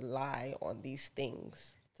to rely on these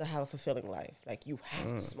things to have a fulfilling life. Like you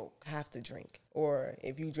have to smoke, have to drink. Or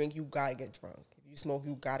if you drink, you gotta get drunk. If you smoke,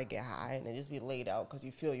 you gotta get high and then just be laid out because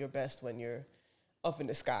you feel your best when you're up in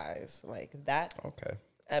the skies. Like that, okay,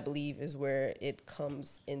 I believe is where it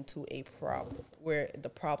comes into a problem, where the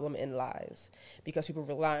problem in lies. Because people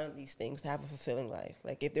rely on these things to have a fulfilling life.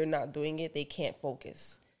 Like if they're not doing it, they can't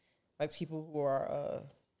focus. Like people who are...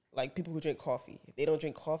 like people who drink coffee. If they don't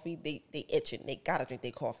drink coffee, they itching. They gotta drink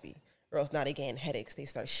their coffee. Or else now they getting headaches. They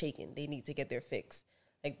start shaking. They need to get their fix.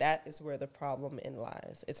 Like that is where the problem in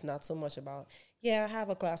lies. It's not so much about, I have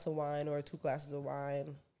a glass of wine or 2 glasses of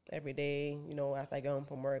wine every day, after I get home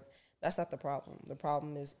from work. That's not the problem. The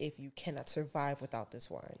problem is if you cannot survive without this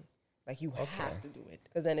wine. Like you have to do it.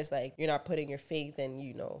 Because then it's like you're not putting your faith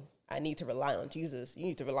in, I need to rely on Jesus. You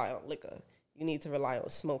need to rely on liquor. You need to rely on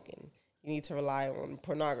smoking. You need to rely on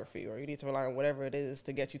pornography, or you need to rely on whatever it is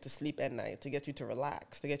to get you to sleep at night, to get you to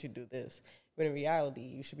relax, to get you to do this. When in reality,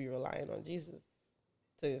 you should be relying on Jesus.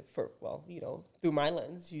 Through my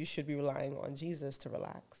lens, you should be relying on Jesus to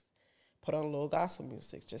relax. Put on a little gospel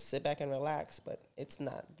music, just sit back and relax, but it's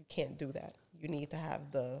not, you can't do that. You need to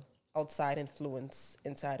have the outside influence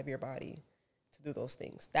inside of your body to do those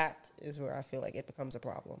things. That is where I feel like it becomes a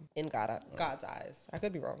problem in God's eyes. I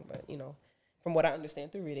could be wrong, but, from what I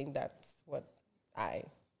understand through reading, that's what I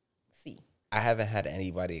see. I haven't had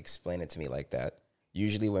anybody explain it to me like that.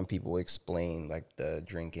 Usually when people explain like the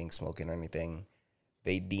drinking, smoking or anything,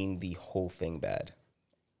 they deem the whole thing bad.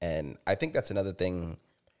 And I think that's another thing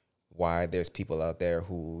why there's people out there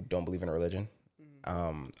who don't believe in religion.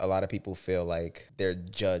 A lot of people feel like they're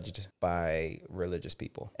judged by religious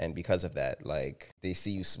people. And because of that, like they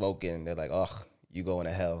see you smoking, they're like, ugh, you going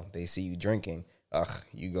to hell. They see you drinking, ugh,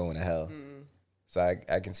 you going to hell. So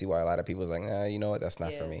I can see why a lot of people's like, nah, you know what, that's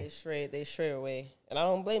not for They me. stray away, and I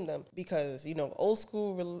don't blame them because old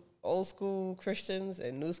school Christians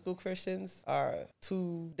and new school Christians are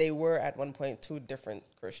two. They were at one point two different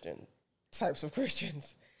Christian types of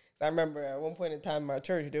Christians. So I remember at one point in time in my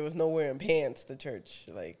church, there was no wearing pants to church.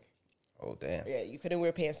 Like, Oh, damn. yeah, you couldn't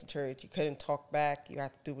wear pants to church. You couldn't talk back. You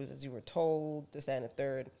had to do as you were told. This, that, and the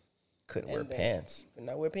third. Couldn't wear And then pants. you could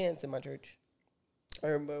not wear pants in my church. I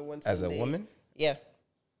remember one As a Sunday- woman? Yeah.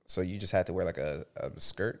 So you just had to wear like a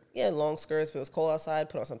skirt? Yeah, long skirts. If it was cold outside,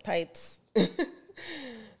 put on some tights.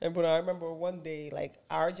 But I remember one day, like,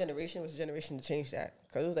 our generation was the generation to change that.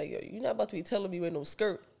 Because it was like, yo, you're not about to be telling me wear no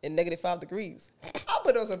skirt in -5 degrees. I'll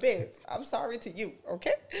put on some pants. I'm sorry to you,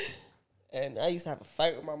 okay? And I used to have a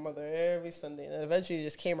fight with my mother every Sunday. And eventually it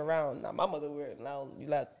just came around. Now, my mother now you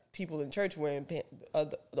let people in church wearing pants,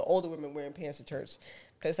 the older women wearing pants to church.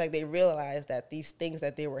 Because, like, they realized that these things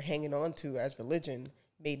that they were hanging on to as religion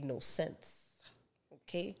made no sense,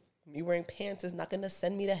 okay? Me wearing pants is not going to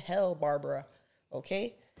send me to hell, Barbara,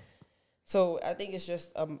 okay? So I think it's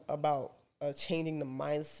just about changing the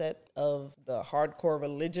mindset of the hardcore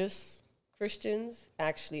religious Christians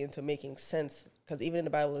actually into making sense. Because even in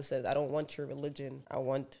the Bible it says, I don't want your religion, I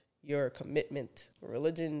want your commitment.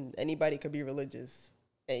 Religion, anybody could be religious,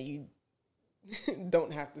 and you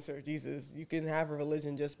don't have to serve Jesus. You can have a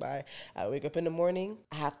religion just by, I wake up in the morning,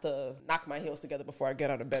 I have to knock my heels together before I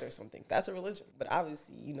get out of bed or something. That's a religion. But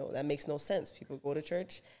obviously, that makes no sense. People go to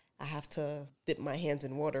church, I have to dip my hands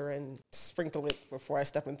in water and sprinkle it before I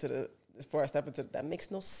step into that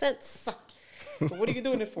makes no sense. So what are you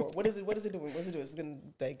doing it for? What is it doing? What's it doing? Is it gonna,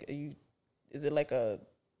 like, is it like a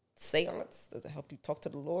seance? Does it help you talk to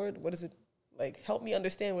the Lord? What is it? Like, help me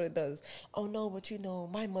understand what it does. Oh, no, but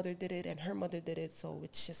my mother did it and her mother did it, so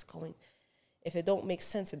it's just going. If it don't make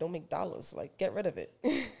sense, it don't make dollars. Like, get rid of it.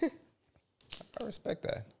 I respect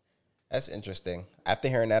that. That's interesting. After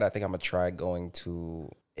hearing that, I think I'm going to try going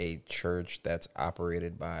to a church that's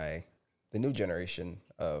operated by the new generation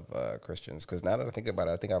of Christians. Because now that I think about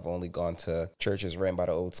it, I think I've only gone to churches ran by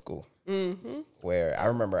the old school. Mm-hmm. Where I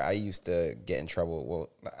remember I used to get in trouble. Well,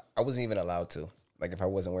 I wasn't even allowed to. Like, if I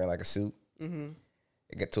wasn't wearing, like, a suit. Mm-hmm.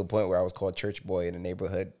 It got to a point where I was called church boy in the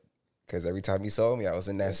neighborhood because every time you saw me, I was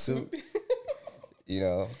in that suit.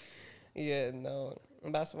 Yeah, no.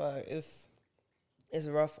 That's why it's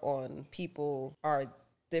rough on people are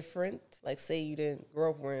different. Like, say you didn't grow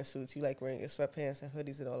up wearing suits, you like wearing your sweatpants and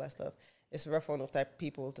hoodies and all that stuff. It's rough on those type of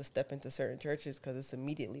people to step into certain churches because it's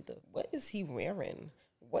immediately what is he wearing?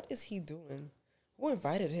 What is he doing? Who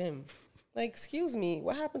invited him? Like, excuse me,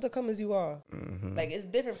 what happened to come as you are? Mm-hmm. Like, it's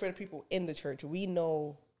different for the people in the church. We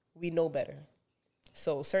know better.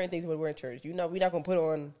 So certain things when we're in church, we're not going to put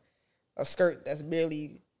on a skirt that's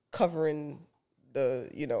barely covering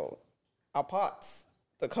our parts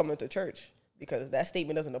to come into church because that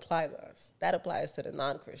statement doesn't apply to us. That applies to the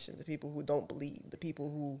non-Christians, the people who don't believe, the people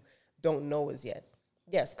who don't know as yet.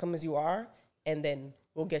 Yes, come as you are, and then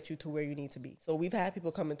we'll get you to where you need to be. So we've had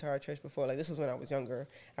people come into our church before. Like, this was when I was younger.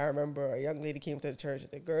 I remember a young lady came to the church.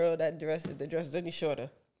 The girl, the dress is any shorter.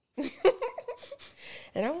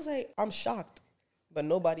 And I was like, I'm shocked. But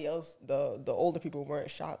nobody else, the older people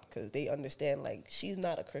weren't shocked because they understand, like, she's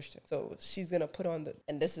not a Christian. So she's going to put on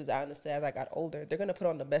and this is, I understand, as I got older, they're going to put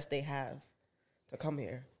on the best they have to come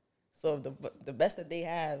here. So if the best that they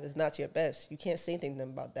have is not your best, you can't say anything to them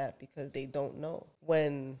about that because they don't know.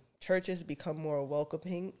 When churches become more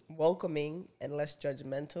welcoming and less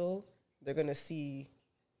judgmental, they're going to see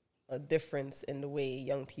a difference in the way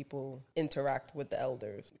young people interact with the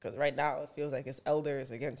elders. Because right now it feels like it's elders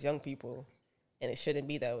against young people, and it shouldn't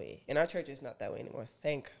be that way. In our church, it's not that way anymore.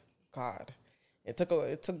 Thank God. It took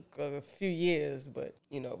a few years, but,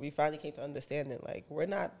 we finally came to understanding, like,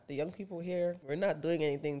 the young people here, we're not doing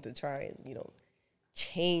anything to try and,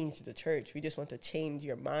 change the church. We just want to change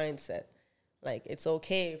your mindset. Like, it's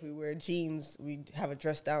okay if we wear jeans, we have a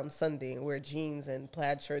dress down Sunday and wear jeans and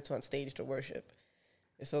plaid shirts on stage to worship.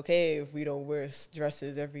 It's okay if we don't wear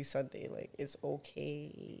dresses every Sunday. Like, it's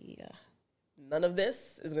okay. None of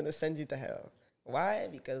this is going to send you to hell. Why?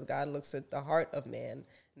 Because God looks at the heart of man,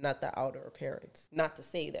 not the outer appearance. Not to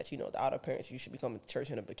say that, the outer appearance, you should become to church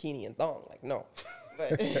in a bikini and thong. Like, no.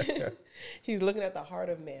 But he's looking at the heart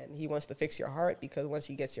of man. He wants to fix your heart because once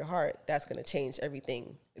he gets your heart, that's going to change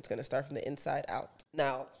everything. It's going to start from the inside out.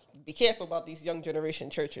 Now, be careful about these young generation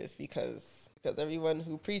churches because everyone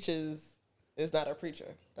who preaches is not a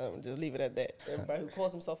preacher. Just leave it at that. Everybody who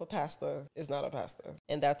calls himself a pastor is not a pastor.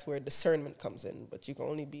 And that's where discernment comes in. But you can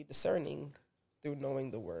only be discerning through knowing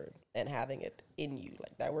the word and having it in you.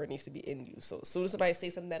 Like, that word needs to be in you. So as soon as somebody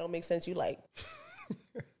says something that don't make sense, you like,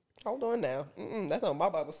 Hold on now. That's not what my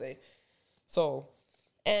Bible say. So,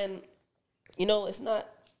 and it's not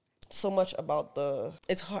so much about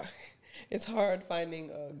it's hard. It's hard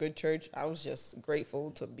finding a good church. I was just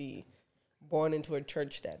grateful to be born into a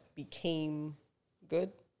church that became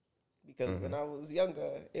good, because when I was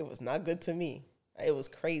younger, it was not good to me. It was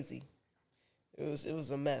crazy. It was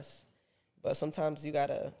a mess. But sometimes you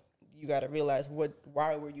gotta realize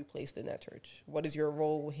why were you placed in that church? What is your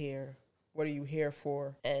role here? What are you here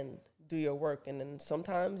for? And do your work. And then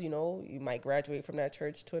sometimes, you might graduate from that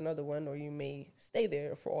church to another one, or you may stay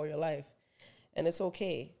there for all your life. And it's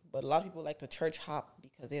okay. But a lot of people like to church hop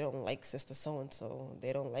because they don't like Sister So-and-so.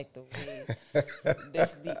 They don't like the way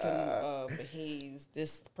this deacon behaves.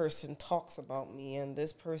 This person talks about me, and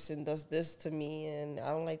this person does this to me, and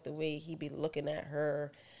I don't like the way he be looking at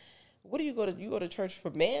her. What do you go to? You go to church for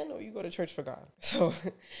man, or you go to church for God? So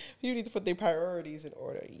you need to put their priorities in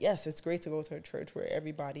order. Yes, it's great to go to a church where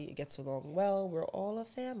everybody gets along well. We're all a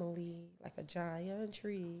family, like a giant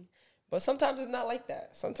tree. But sometimes it's not like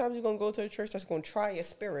that. Sometimes you're going to go to a church that's going to try your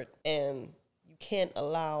spirit, and you can't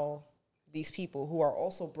allow these people who are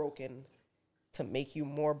also broken to make you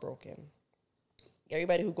more broken.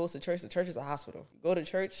 Everybody who goes to church, the church is a hospital. You go to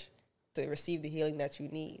church to receive the healing that you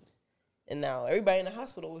need. And now everybody in the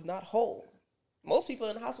hospital is not whole. Most people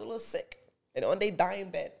in the hospital are sick and on their dying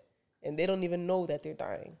bed, and they don't even know that they're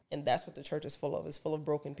dying. And that's what the church is full of. It's full of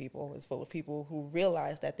broken people. It's full of people who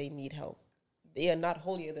realize that they need help. They are not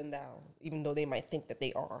holier than thou, even though they might think that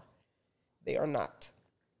they are. They are not.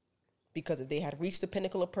 Because if they had reached the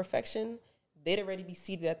pinnacle of perfection, they'd already be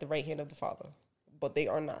seated at the right hand of the Father. But they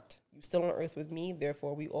are not. You're still on earth with me,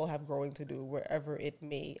 therefore we all have growing to do wherever it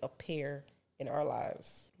may appear in our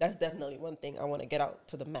lives. That's definitely one thing I want to get out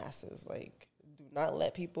to the masses. Like, do not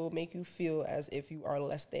let people make you feel as if you are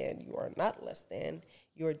less than. You are not less than.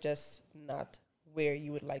 You are just not where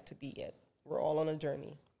you would like to be yet. We're all on a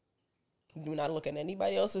journey. Do not look at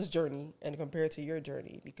anybody else's journey and compare it to your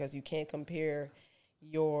journey, because you can't compare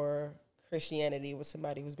your Christianity with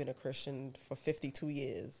somebody who's been a Christian for 52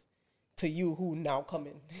 years to you who now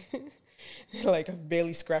coming. Like, I've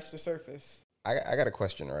barely scratched the surface. I got a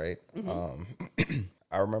question, right?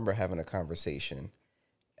 I remember having a conversation,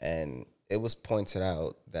 and it was pointed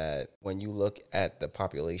out that when you look at the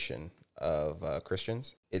population of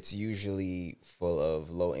Christians, it's usually full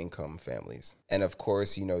of low-income families. And of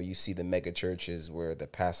course, you see the mega churches where the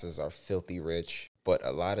pastors are filthy rich, but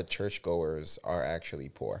a lot of churchgoers are actually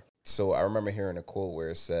poor. So I remember hearing a quote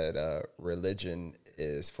where it said, religion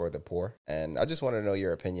is for the poor. And I just want to know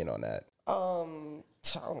your opinion on that. I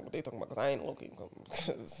don't know what they talking about, because I ain't low income,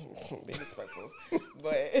 because they disrespectful.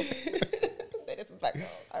 But they disrespectful.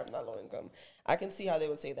 I'm not low income. I can see how they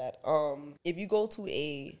would say that. If you go to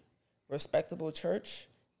a respectable church,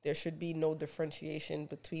 there should be no differentiation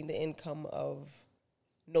between the income of,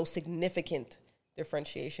 no significant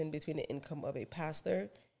differentiation between the income of a pastor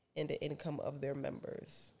and the income of their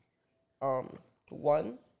members.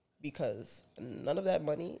 One, because none of that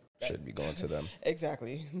money Should be going to them.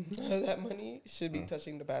 Exactly. None of that money should be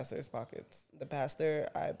touching the pastor's pockets. The pastor,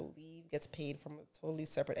 I believe, gets paid from a totally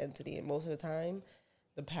separate entity. And most of the time,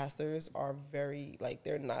 the pastors are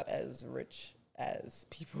they're not as rich as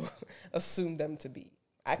people assume them to be.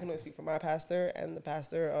 I can only speak for my pastor and the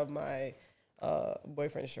pastor of my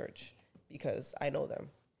boyfriend's church, because I know them.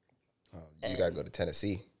 You got to go to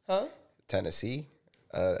Tennessee. Huh? Tennessee?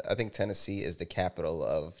 I think Tennessee is the capital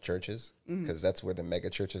of churches, because that's where the mega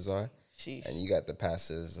churches are. Sheesh. And you got the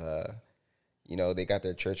pastors, they got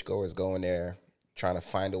their churchgoers going there trying to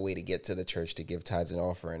find a way to get to the church to give tithes and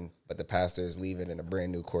offering, but the pastor is leaving in a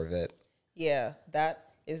brand new Corvette. Yeah, that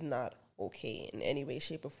is not okay in any way,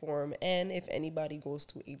 shape, or form. And if anybody goes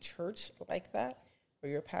to a church like that,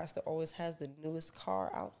 where your pastor always has the newest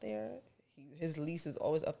car out there, his lease is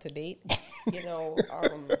always up to date, and you know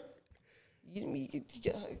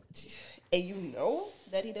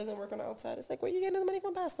that he doesn't work on the outside. It's like, where you getting his money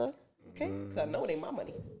from, pastor? Okay, because I know it ain't my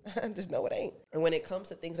money. I just know it ain't. And when it comes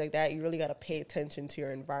to things like that, you really got to pay attention to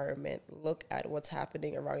your environment. Look at what's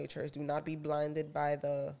happening around your church. Do not be blinded by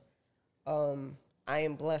the I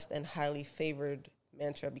am blessed and highly favored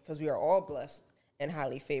mantra, because we are all blessed and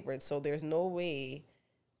highly favored. So there's no way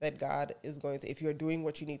that God is going to, if you're doing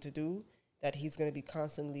what you need to do, that he's going to be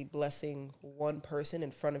constantly blessing one person in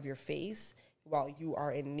front of your face while you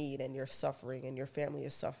are in need and you're suffering and your family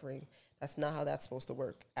is suffering. That's not how that's supposed to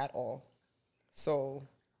work at all. So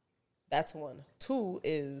that's one. Two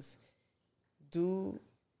is,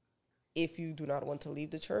 if you do not want to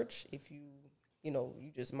leave the church, if you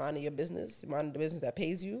just mind your business, mind the business that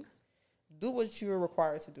pays you, do what you're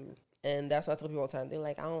required to do. And that's what I tell people all the time. They're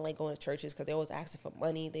like, I don't like going to churches because they always asking for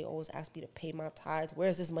money. They always ask me to pay my tithes. Where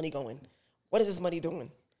is this money going? What is this money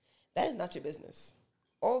doing? That is not your business.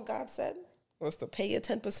 All God said was to pay your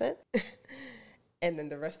 10%, and then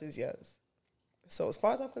the rest is yours. So as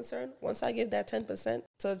far as I'm concerned, once I give that 10%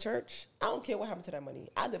 to the church, I don't care what happened to that money.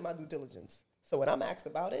 I did my due diligence. So when I'm asked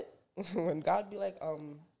about it, when God be like,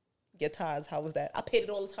 your tithes, how was that? I paid it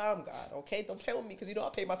all the time, God, okay? Don't play with me because you know I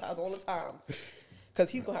pay my tithes all the time. Because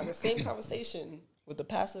he's going to have the same conversation with the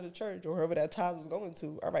pastor of the church or whoever that tithe was going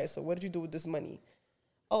to. All right, so what did you do with this money?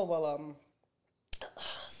 Oh, well,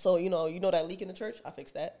 so, you know that leak in the church? I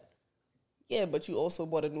fixed that. Yeah, but you also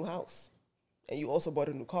bought a new house. And you also bought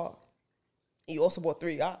a new car. And you also bought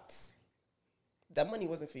 3 yachts. That money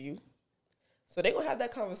wasn't for you. So they're going to have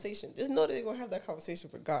that conversation. Just know that they're going to have that conversation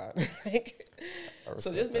with God.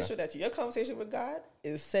 So just make sure that your conversation with God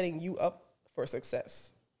is setting you up for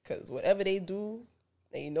success. Because whatever they do,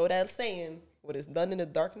 and you know that saying, what is done in the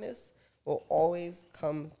darkness will always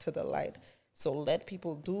come to the light. So let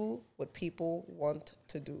people do what people want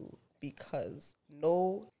to do. Because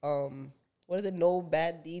no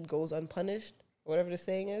bad deed goes unpunished, whatever the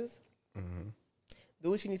saying is. Mm-hmm. Do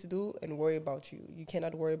what you need to do and worry about you. You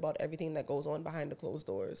cannot worry about everything that goes on behind the closed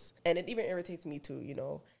doors. And it even irritates me too,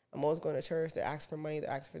 I'm always going to church, they're asking for money, they're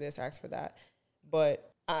asking for this, they're asking for that.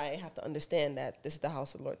 But I have to understand that this is the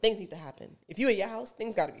house of the Lord. Things need to happen. If you at your house,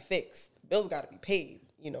 things got to be fixed. Bills got to be paid.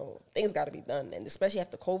 Things got to be done. And especially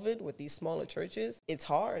after COVID with these smaller churches, it's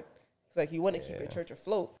hard. It's like you want to keep your church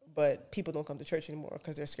afloat, but people don't come to church anymore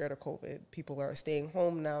because they're scared of COVID. People are staying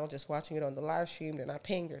home now, just watching it on the live stream. They're not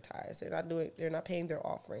paying their tithes. They're not paying their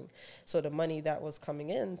offering. So the money that was coming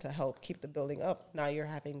in to help keep the building up, now you're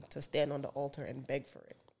having to stand on the altar and beg for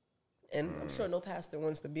it. And I'm sure no pastor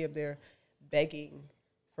wants to be up there begging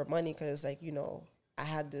for money because, I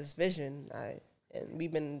had this vision. And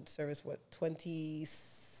we've been in service,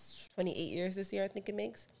 28 years this year, I think it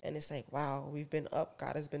makes. And it's like, wow, we've been up.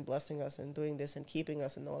 God has been blessing us and doing this and keeping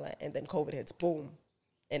us and all that. And then COVID hits, boom.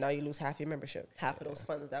 And now you lose half your membership. Half of those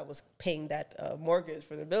funds that was paying that mortgage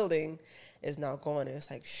for the building is now gone. And it's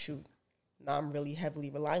like, shoot, now I'm really heavily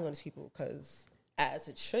relying on these people because as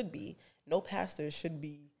it should be, no pastor should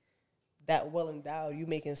be that well endowed. You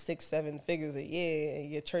making 6-7 figures a year and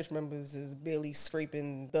your church members is barely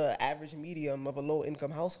scraping the average medium of a low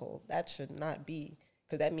income household. That should not be,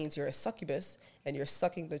 because that means you're a succubus and you're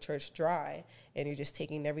sucking the church dry and you're just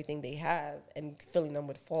taking everything they have and filling them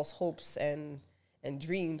with false hopes and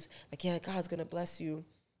dreams. Like, yeah, God's going to bless you.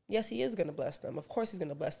 Yes, he is going to bless them. Of course he's going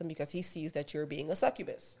to bless them because he sees that you're being a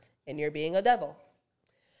succubus and you're being a devil.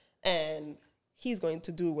 And he's going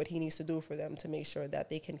to do what he needs to do for them to make sure that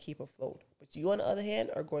they can keep afloat. But you, on the other hand,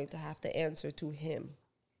 are going to have to answer to him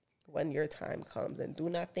when your time comes. And do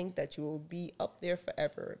not think that you will be up there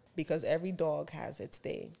forever because every dog has its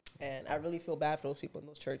day. And I really feel bad for those people in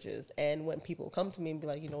those churches. And when people come to me and be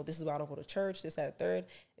like, this is why I don't go to church, this, that, and third,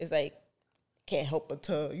 it's like, can't help but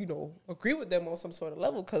to, agree with them on some sort of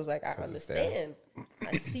level because, I understand.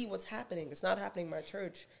 I see what's happening. It's not happening in my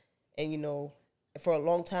church. And, for a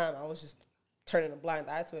long time, I was just turning a blind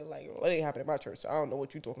eye to it, like, it ain't happening in my church. I don't know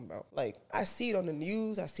what you're talking about. Like, I see it on the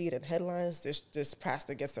news. I see it in headlines. This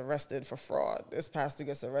pastor gets arrested for fraud. This pastor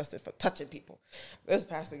gets arrested for touching people. This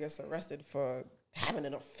pastor gets arrested for having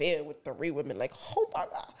an affair with 3 women. Like, oh, my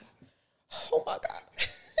God. Oh, my God.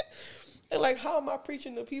 And, how am I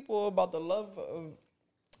preaching to people about the love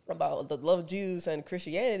of Jesus and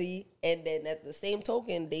Christianity, and then at the same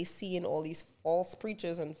token, they see in all these false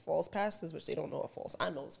preachers and false pastors, which they don't know are false.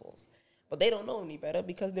 I know it's false. But they don't know any better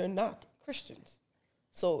because they're not Christians.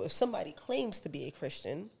 So if somebody claims to be a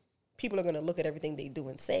Christian, people are going to look at everything they do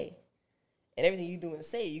and say. And everything you do and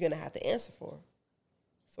say, you're going to have to answer for.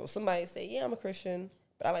 So if somebody say, yeah, I'm a Christian,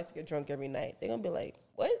 but I like to get drunk every night, they're going to be like,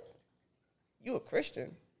 what? You a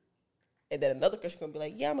Christian? And then another Christian going to be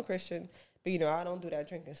like, yeah, I'm a Christian, but, I don't do that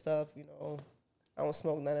drinking stuff, I don't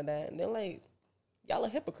smoke none of that. And they're like, y'all are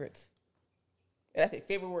hypocrites. And that's their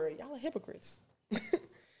favorite word, y'all are hypocrites.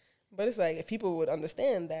 But it's like, if people would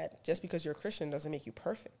understand that just because you're a Christian doesn't make you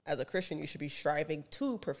perfect. As a Christian, you should be striving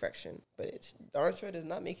to perfection. But it darn sure does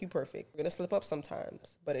not make you perfect. You're going to slip up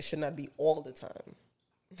sometimes, but it should not be all the time.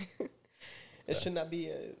 It should not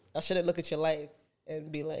be I shouldn't look at your life and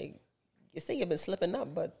be like, you say you've been slipping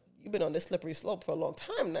up, but you've been on this slippery slope for a long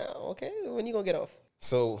time now, okay? When you going to get off?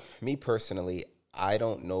 So, me personally, I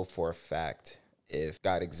don't know for a fact if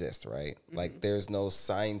God exists, right? Mm-hmm. There's no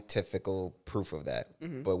scientific proof of that.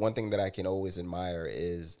 Mm-hmm. But one thing that I can always admire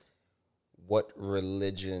is what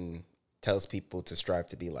religion tells people to strive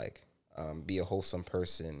to be like. Be a wholesome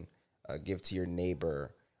person, give to your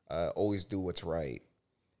neighbor, always do what's right.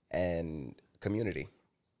 and community.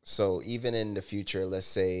 So even in the future, let's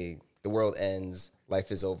say the world ends,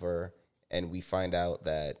 life is over, and we find out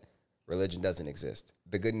that religion doesn't exist.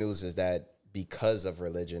 The good news is that because of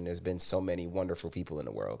religion, there's been so many wonderful people in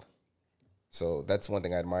the world. So that's one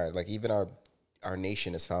thing I admire. Like even our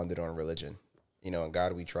nation is founded on religion, and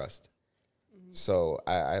God we trust. So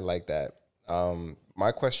I like that.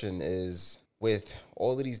 My question is, with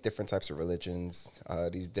all of these different types of religions,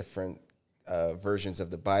 these different versions of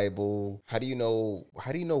the Bible, how do you know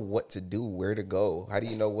what to do, where to go? How do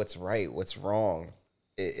you know what's right, what's wrong?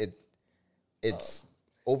 It's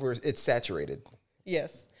saturated.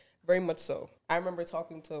 Yes, very much so. I remember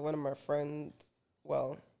talking to one of my friends,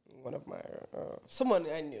 someone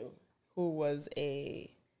I knew who was I'm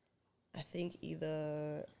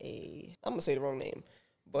going to say the wrong name,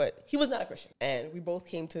 but he was not a Christian. And we both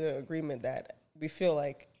came to the agreement that we feel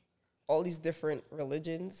like all these different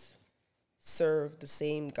religions serve the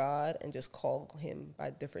same God and just call him by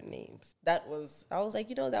different names. I was like,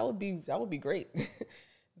 that would be great.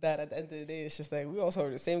 That at the end of the day, it's just like we all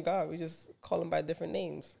serve the same God. We just call him by different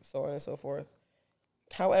names, so on and so forth.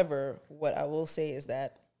 However, what I will say is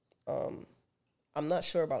that I'm not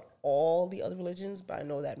sure about all the other religions, but I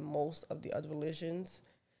know that most of the other religions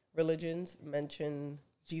mention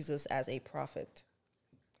Jesus as a prophet.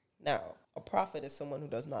 Now, a prophet is someone who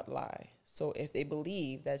does not lie. So if they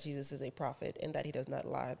believe that Jesus is a prophet and that he does not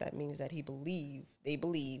lie, that means that they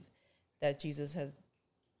believe that Jesus has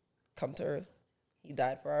come to earth, he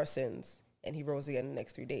died for our sins, and he rose again in the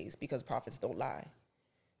next 3 days, because prophets don't lie.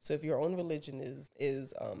 So if your own religion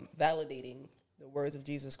is validating the words of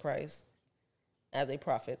Jesus Christ as a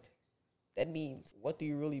prophet, that means, what do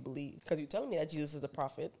you really believe? Because you're telling me that Jesus is a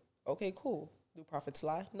prophet. Okay, cool. Do prophets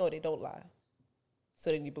lie? No, they don't lie.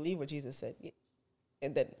 So then you believe what Jesus said,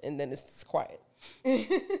 and then it's quiet.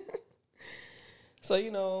 So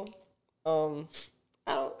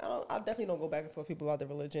I definitely don't go back and forth with people about their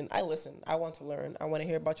religion. I listen. I want to learn. I want to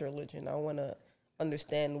hear about your religion. I want to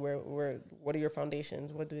understand what are your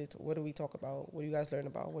foundations? What do we talk about? What do you guys learn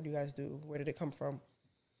about? What do you guys do? Where did it come from?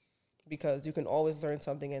 Because you can always learn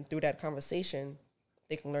something, and through that conversation,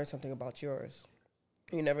 they can learn something about yours.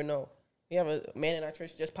 You never know. We have a man in our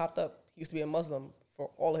church just popped up. He used to be a Muslim for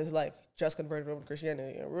all his life, just converted over to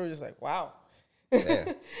Christianity, and we were just like, wow.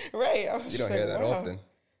 Yeah. Right. You don't hear that often.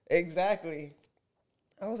 Exactly.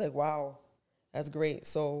 I was like, wow, that's great.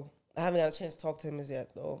 So I haven't had a chance to talk to him as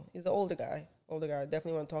yet, though. He's an older guy. I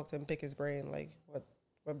definitely want to talk to him, pick his brain, like what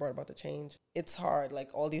brought about the change. It's hard, like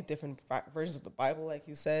all these different versions of the Bible, like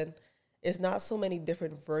you said. It's not so many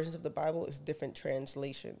different versions of the Bible, it's different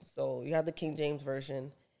translations. So you have the King James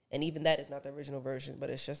Version, and even that is not the original version,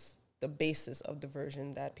 but it's just the basis of the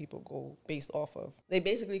version that people go based off of. They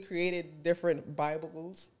basically created different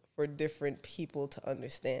Bibles for different people to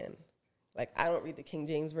understand. Like, I don't read the King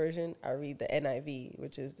James Version. I read the NIV,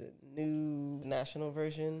 which is the New National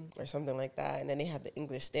Version or something like that. And then they have the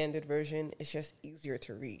English Standard Version. It's just easier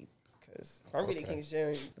to read. Because if I'm reading King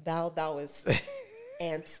James, thou is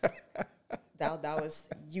ants, thou is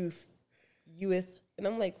youth. And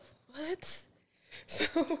I'm like, what? So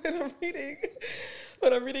when I'm reading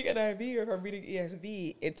NIV or if I'm reading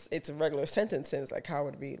ESV, it's a regular sentences, like how it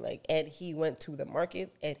would be like, and he went to the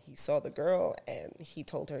market and he saw the girl and he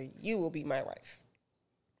told her, you will be my wife.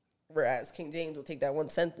 Whereas King James will take that one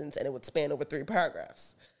sentence and it would span over 3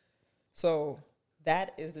 paragraphs. So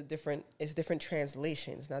that is it's different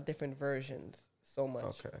translations, not different versions so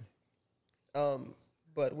much. Okay.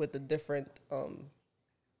 But with the different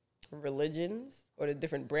religions or the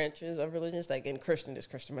different branches of religions, like in Christian, there's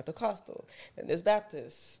Christian Pentecostal, then there's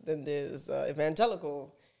Baptist, then there's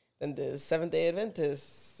Evangelical, then there's Seventh-day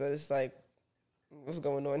Adventist. So it's like, what's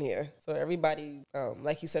going on here? So everybody,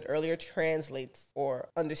 like you said earlier, translates or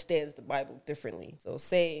understands the Bible differently. So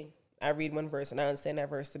say I read one verse and I understand that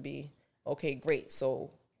verse to be, okay, great,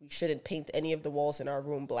 so we shouldn't paint any of the walls in our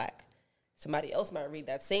room black. Somebody else might read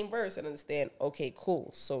that same verse and understand, okay,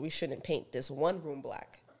 cool, so we shouldn't paint this one room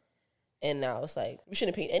black. And now it's like, we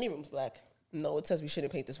shouldn't paint any rooms black. No, it says we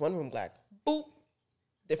shouldn't paint this one room black. Boop.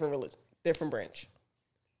 Different religion, different branch.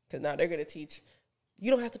 Because now they're going to teach,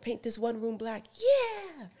 you don't have to paint this one room black.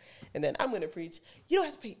 Yeah. And then I'm going to preach, you don't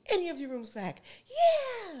have to paint any of your rooms black.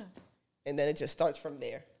 Yeah. And then it just starts from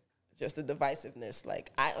there. Just the divisiveness.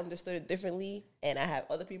 Like, I understood it differently, and I have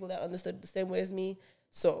other people that understood it the same way as me.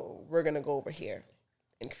 So we're going to go over here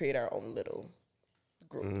and create our own little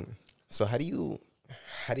group. So how do you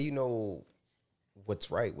know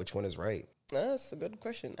what's right? Which one is right? That's a good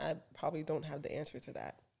question. I probably don't have the answer to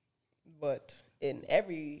that. But in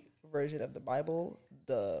every version of the Bible,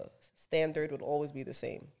 the standard would always be the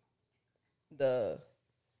same. The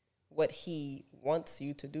what he wants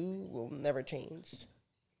you to do will never change,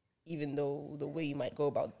 even though the way you might go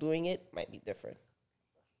about doing it might be different.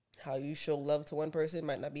 How you show love to one person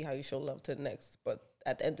might not be how you show love to the next, but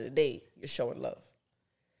at the end of the day, you're showing love.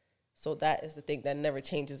 So that is the thing that never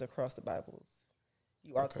changes across the Bibles.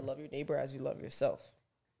 You are to love your neighbor as you love yourself.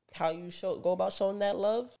 How you go about showing that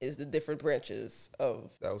love is the different branches of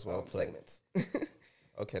that was well played. Segments.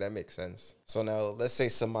 Okay, that makes sense. So now let's say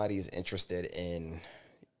somebody is interested in,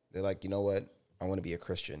 they're like, you know what? I want to be a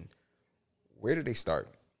Christian. Where do they start?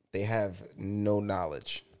 They have no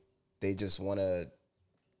knowledge. They just want to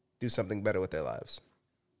do something better with their lives.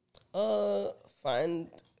 Find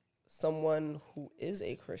someone who is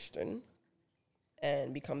a Christian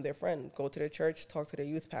and become their friend. Go to their church, talk to their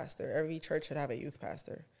youth pastor. Every church should have a youth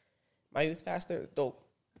pastor. My youth pastor, dope.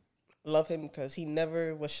 Love him because he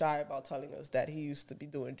never was shy about telling us that he used to be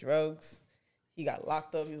doing drugs. He got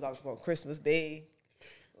locked up. He was locked up on Christmas Day.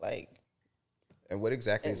 And what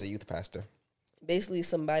exactly is a youth pastor? Basically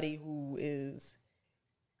somebody who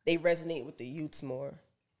they resonate with the youths more.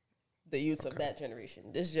 The youths of that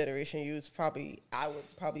generation. This generation youths I would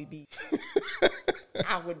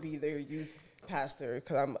be their youth pastor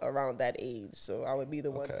because I'm around that age. So I would be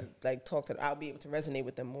the one to talk to them. I'll be able to resonate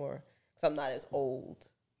with them more because I'm not as old.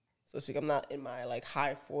 So it's like I'm not in my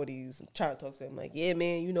high 40s and trying to talk to them yeah,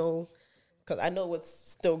 man, because I know what's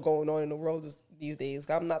still going on in the world these days.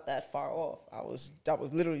 I'm not that far off. I was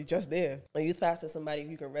literally just there. A youth pastor is somebody who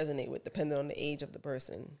you can resonate with depending on the age of the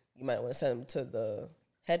person. You might want to send them to the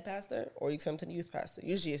head pastor or you can send them to the youth pastor.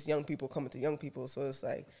 Usually it's young people coming to young people. So it's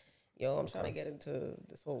I'm trying to get into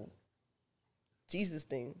this whole Jesus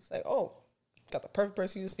thing. It's got the perfect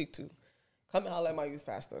person you speak to. Come and holler at my youth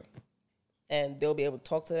pastor. And they'll be able to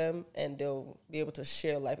talk to them and they'll be able to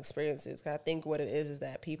share life experiences. 'Cause I think what it is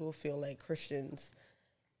that people feel like Christians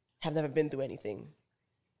have never been through anything.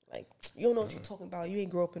 You don't know what you're talking about. You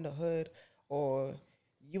ain't grow up in the hood, or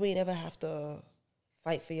you ain't ever have to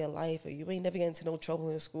fight for your life, or you ain't never get into no trouble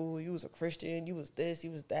in school. You was a Christian. You was this,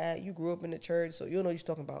 you was that. You grew up in the church, so you don't know what you're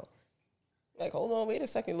talking about. Hold on, wait a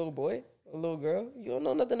second, little boy, or little girl. You don't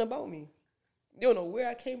know nothing about me. You don't know where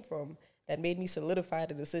I came from. That made me solidify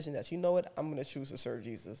the decision that, you know what, I'm going to choose to serve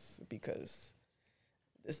Jesus because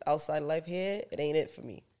this outside life here, it ain't it for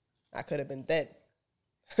me. I could have been dead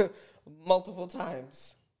multiple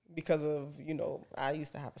times because of, I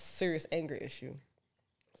used to have a serious anger issue.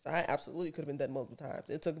 So I absolutely could have been dead multiple times.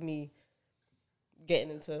 It took me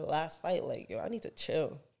getting into the last fight, I need to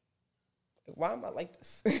chill. Why am I like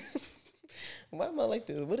this? Why am I like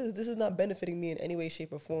this? This is not benefiting me in any way,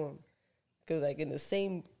 shape, or form. Because, in the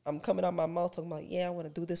same, I'm coming out my mouth talking about, I want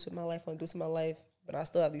to do this with my life, I want to do this with my life, but I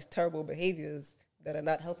still have these terrible behaviors that are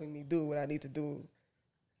not helping me do what I need to do,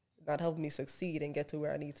 not helping me succeed and get to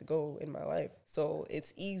where I need to go in my life. So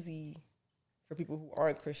it's easy for people who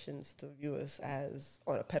aren't Christians to view us as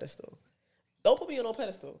on a pedestal. Don't put me on no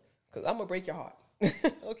pedestal, because I'm going to break your heart.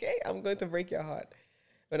 Okay? I'm going to break your heart.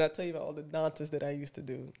 When I tell you about all the nonsense that I used to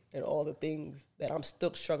do and all the things that I'm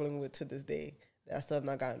still struggling with to this day, that I still have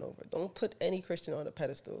not gotten over. Don't put any Christian on a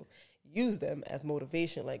pedestal. Use them as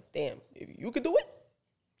motivation. Damn, if you could do it,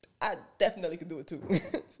 I definitely could do it too.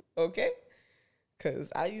 Okay?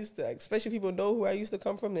 Because I used to, especially people know who I used to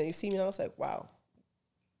come from, and they see me and I was like, wow.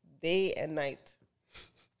 Day and night.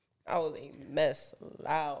 I was a mess,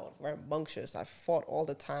 loud, rambunctious. I fought all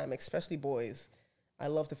the time, especially boys. I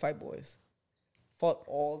love to fight boys. Fought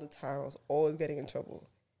all the time. I was always getting in trouble.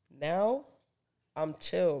 Now, I'm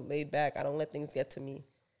chill, laid back. I don't let things get to me.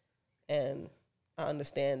 And I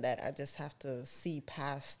understand that I just have to see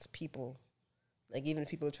past people. Even if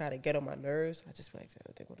people try to get on my nerves, I just be I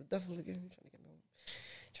think, what the devil again?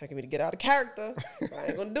 Trying to get me to get out of character. I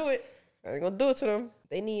ain't going to do it. I ain't going to do it to them.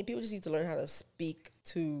 People just need to learn how to speak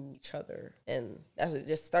to each other. And it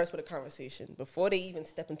just starts with a conversation. Before they even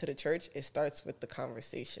step into the church, it starts with the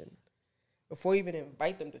conversation. Before you even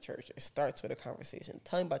invite them to church, it starts with a conversation.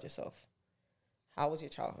 Tell them about yourself. How was your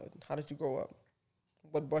childhood? How did you grow up?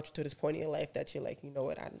 What brought you to this point in your life that you're you know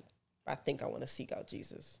what, I think I want to seek out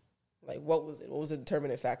Jesus? What was it? What was the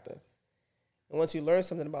determining factor? And once you learn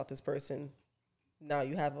something about this person, now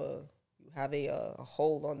you have a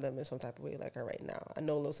hold on them in some type of way. All right, now I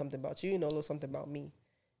know a little something about you. You know a little something about me.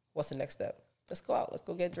 What's the next step? Let's go out. Let's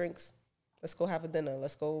go get drinks. Let's go have a dinner.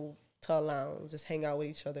 Let's go to a lounge. Just hang out with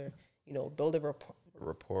each other. Build a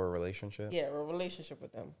rapport relationship. Yeah, a relationship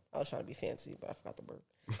with them. I was trying to be fancy, but I forgot the word.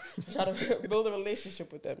 Try to build a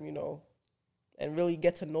relationship with them, and really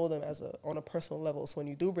get to know them on a personal level. So when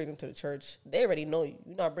you do bring them to the church, they already know you.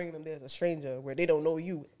 You're not bringing them there as a stranger where they don't know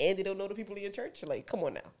you and they don't know the people in your church. Come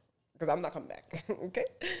on now, because I'm not coming back. Okay.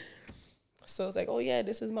 So it's like, oh yeah,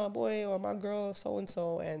 this is my boy or my girl, so and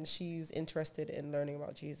so, and she's interested in learning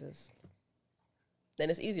about Jesus. Then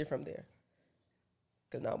it's easier from there.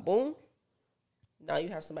 Because now, boom, now you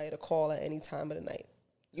have somebody to call at any time of the night.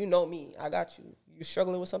 You know me, I got you. You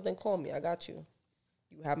struggling with something, call me, I got you.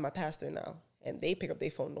 You have my pastor now. And they pick up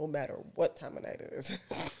their phone no matter what time of night it is.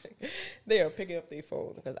 They are picking up their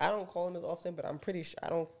phone. Because I don't call them as often, but I'm pretty sure I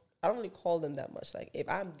don't really call them that much. Like, if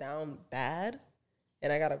I'm down bad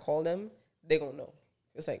and I got to call them, they going to know.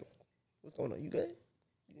 It's like, what's going on? You good?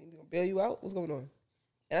 You going to bail you out? What's going on?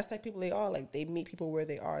 And that's the type of people they are. Like, they meet people where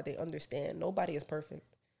they are. They understand. Nobody is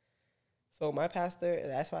perfect. So my pastor,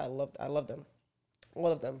 that's why I love them. All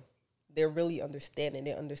of them. They're really understanding.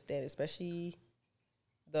 They understand, especially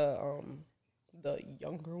the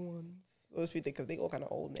younger ones. So to speak, because they all kind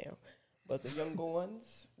of old now. But the younger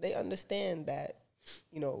ones, they understand that,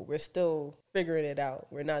 we're still figuring it out.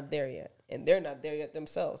 We're not there yet. And they're not there yet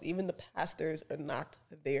themselves. Even the pastors are not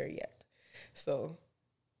there yet. So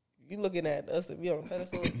you looking at us, if you're on a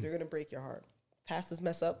pedestal, they're going to break your heart. Pastors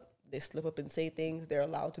mess up. They slip up and say things. They're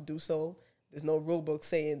allowed to do so. There's no rule book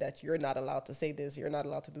saying that you're not allowed to say this. You're not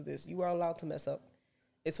allowed to do this. You are allowed to mess up.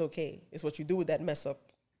 It's okay. It's what you do with that mess up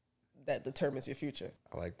that determines your future.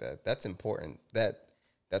 I like that. That's important.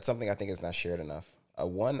 That's something I think is not shared enough.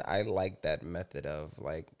 One, I like that method of,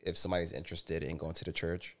 like, if somebody's interested in going to the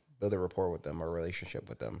church, build a rapport with them or a relationship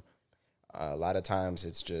with them. A lot of times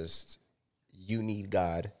it's just, you need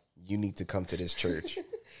God. You need to come to this church.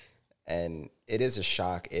 And it is a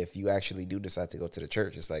shock if you actually do decide to go to the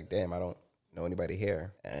church. It's like, damn, I don't know anybody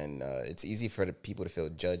here. And it's easy for the people to feel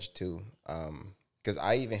judged too. Because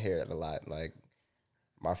I even hear it a lot. Like,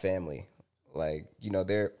 my family, like,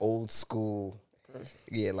 they're old school.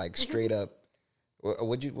 Yeah, like straight up. What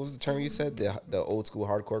was the term you said? The old school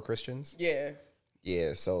hardcore Christians? Yeah.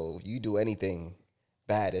 Yeah, so you do anything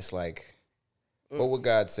bad, it's like, what would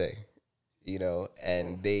God say?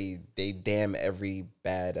 And they damn every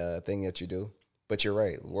bad thing that you do. But you're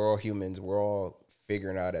right. We're all humans. We're all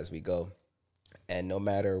figuring out as we go. And no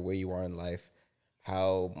matter where you are in life,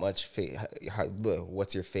 how much faith,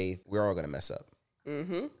 what's your faith, we're all going to mess up.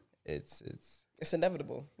 Mm-hmm. It's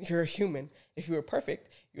inevitable. You're a human. If you were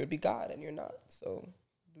perfect, you would be God, and you're not. So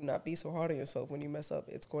do not be so hard on yourself when you mess up.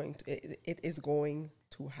 It is going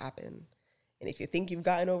to happen. And if you think you've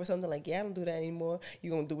gotten over something, like, yeah, I don't do that anymore,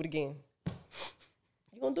 you're going to do it again.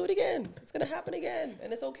 You're going to do it again. It's going to happen again,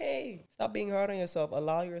 and it's okay. Stop being hard on yourself.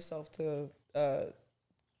 Allow yourself to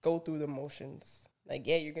go through the motions. Like,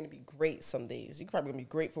 yeah, you're going to be great some days. You're probably going to be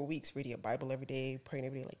great for weeks, reading your Bible every day, praying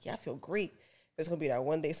every day. Like, yeah, I feel great. There's going to be that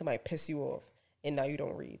one day somebody piss you off, and now you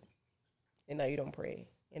don't read, and now you don't pray.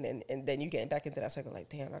 And then you getting back into that cycle, like,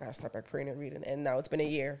 damn, I got to start back praying and reading. And now it's been a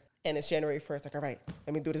year, and it's January 1st. Like, all right,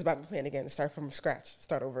 let me do this Bible plan again. Start from scratch.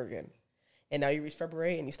 Start over again. And now you reach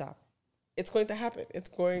February, and you stop. It's going to happen. It's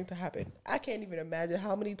going to happen. I can't even imagine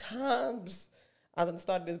how many times I done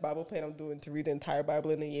started this Bible plan I'm doing to read the entire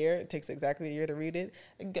Bible in a year. It takes exactly a year to read it.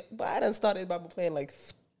 But I done started Bible plan like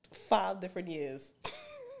 5 different years.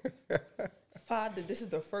 This is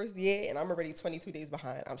the first year, and I'm already 22 days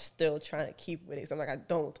behind. I'm still trying to keep with it. So I'm like, I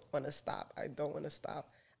don't want to stop.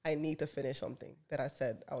 I need to finish something that I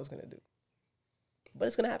said I was going to do. But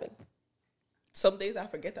it's going to happen. Some days I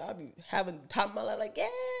forget that I'll be having time in my life, like,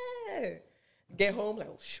 yeah. Get home, like,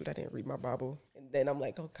 oh, shoot, I didn't read my Bible. And then I'm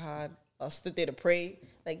like, oh, God. I'll sit there to pray.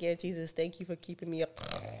 Like, yeah, Jesus, thank you for keeping me up.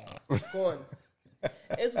 It's going.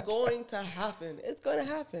 It's going to happen. It's going to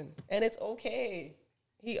happen. And it's okay.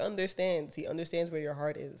 He understands. He understands where your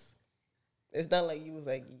heart is. It's not like you was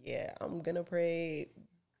like, yeah, I'm going to pray,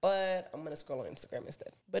 but I'm going to scroll on Instagram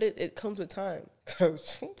instead. But it comes with time.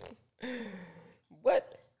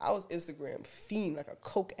 What? I was Instagram fiend, like a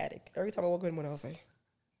coke addict. Every time I woke up in the morning, I was like,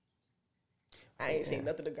 I ain't saying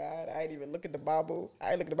nothing to God. I ain't even look at the Bible. I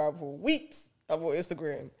ain't looked at the Bible for weeks. I'm on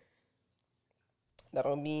Instagram. That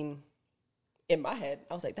don't mean, in my head,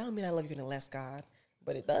 I was like, that don't mean I love you any less, God.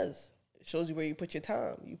 But it does. It shows you where you put your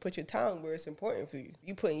time. You put your time where it's important for you.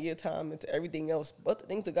 You putting your time into everything else but the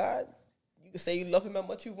things of God. You can say you love him how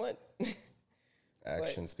much you want.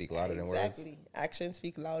 Actions speak louder than words. Exactly. Actions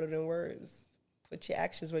speak louder than words. Put your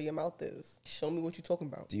actions where your mouth is. Show me what you're talking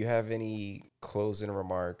about. Do you have any closing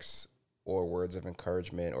remarks or words of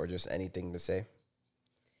encouragement or just anything to say?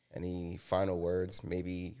 Any final words,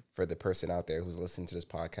 maybe for the person out there who's listening to this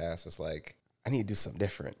podcast? It's like, I need to do something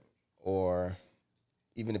different. Or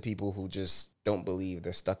even the people who just don't believe,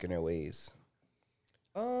 they're stuck in their ways.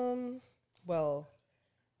 Well,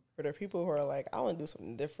 for the people who are like, I want to do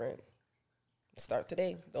something different, start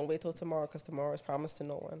today. Don't wait till tomorrow, because tomorrow is promised to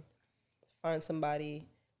no one. Find somebody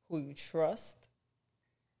who you trust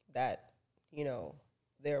that you know,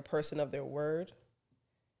 they're a person of their word.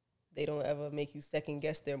 They don't ever make you second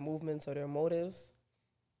guess their movements or their motives.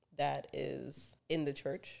 That is in the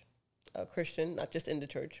church, a Christian, not just in the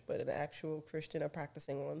church, but an actual Christian, a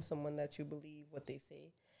practicing one, someone that you believe what they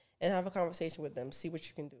say, and have a conversation with them, see what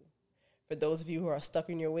you can do. For those of you who are stuck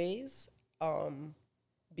in your ways,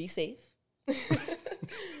 be safe.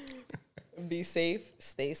 Be safe,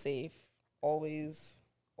 stay safe. Always,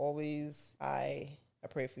 I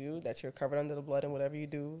pray for you that you're covered under the blood in whatever you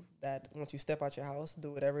do, that once you step out your house,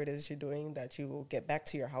 do whatever it is you're doing, that you will get back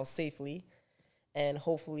to your house safely. And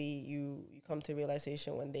hopefully you come to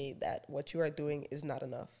realization one day that what you are doing is not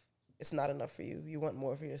enough. It's not enough for you. You want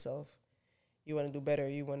more for yourself. You want to do better.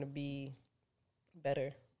 You want to be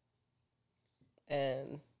better.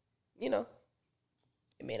 And, you know,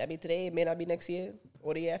 it may not be today. It may not be next year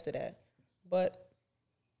or the year after that. But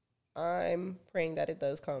I'm praying that it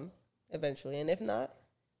does come eventually. And if not,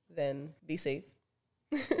 then be safe.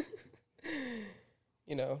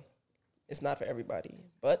 You know, it's not for everybody.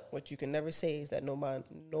 But what you can never say is that no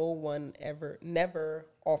one never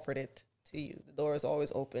offered it to you. The door is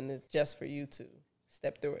always open. It's just for you to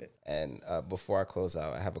step through it. And before I close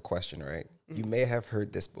out, I have a question, right? Mm-hmm. You may have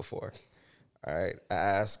heard this before. All right. I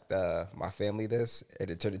asked my family this, and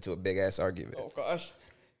it turned into a big-ass argument. Oh, gosh.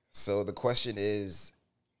 So the question is,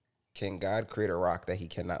 can God create a rock that he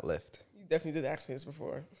cannot lift? You definitely did ask me this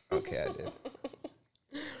before. Okay, I did.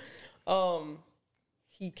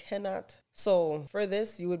 He cannot. So for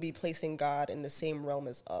this, you would be placing God in the same realm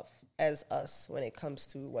as us when it comes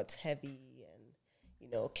to what's heavy and, you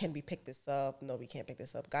know, can we pick this up? No, we can't pick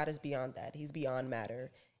this up. God is beyond that. He's beyond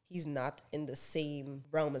matter. He's not in the same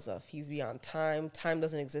realm as us. He's beyond time. Time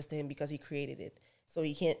doesn't exist to him because he created it. So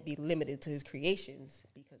he can't be limited to his creations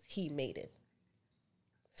because he made it.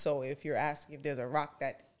 So if you're asking if there's a rock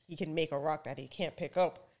that he can make a rock that he can't pick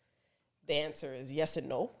up, the answer is yes and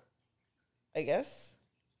no, I guess.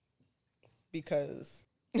 Because,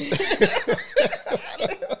 you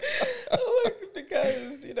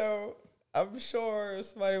know, I'm sure if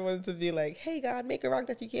somebody wants to be like, hey, God, make a rock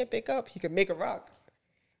that you can't pick up. He can make a rock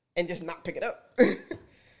and just not pick it up.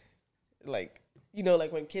 Like, you know,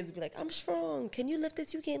 like when kids be like, I'm strong. Can you lift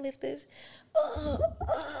this? You can't lift this. Oh,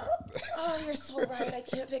 you're so right. I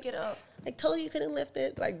can't pick it up. I told you couldn't lift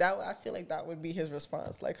it. Like that, I feel like that would be his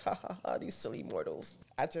response. Like, ha, ha, ha, these silly mortals.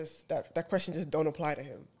 That question just don't apply to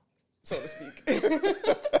him, so to speak.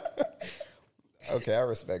 Okay, I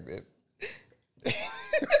respect it.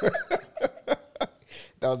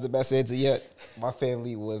 That was the best answer yet. My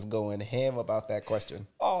family was going ham about that question.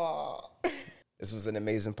 Aw. This was an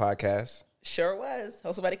amazing podcast. Sure was.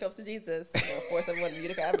 Hope somebody comes to Jesus. 471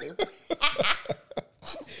 Utica Avenue.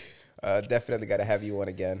 Definitely got to have you on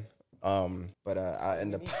again. But I'll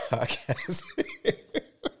end the podcast.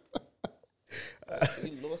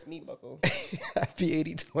 You lost me, bucko. Happy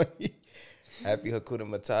 80-20. Happy Hakuna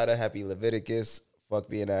Matata. Happy Leviticus. Fuck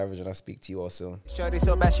being average, and I'll speak to you all soon. Shorty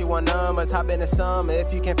so bad she want numbers, hop in the summer.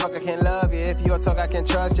 If you can't fuck, I can't love you. If you don't talk, I can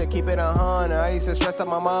trust you. Keep it 100. I used to stress out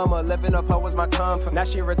my mama, living off her was my comfort. Now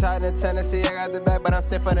she retired in Tennessee, I got the bag, but I'm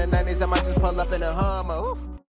stiff on the 90s. I might just pull up in a Hummer. Oof.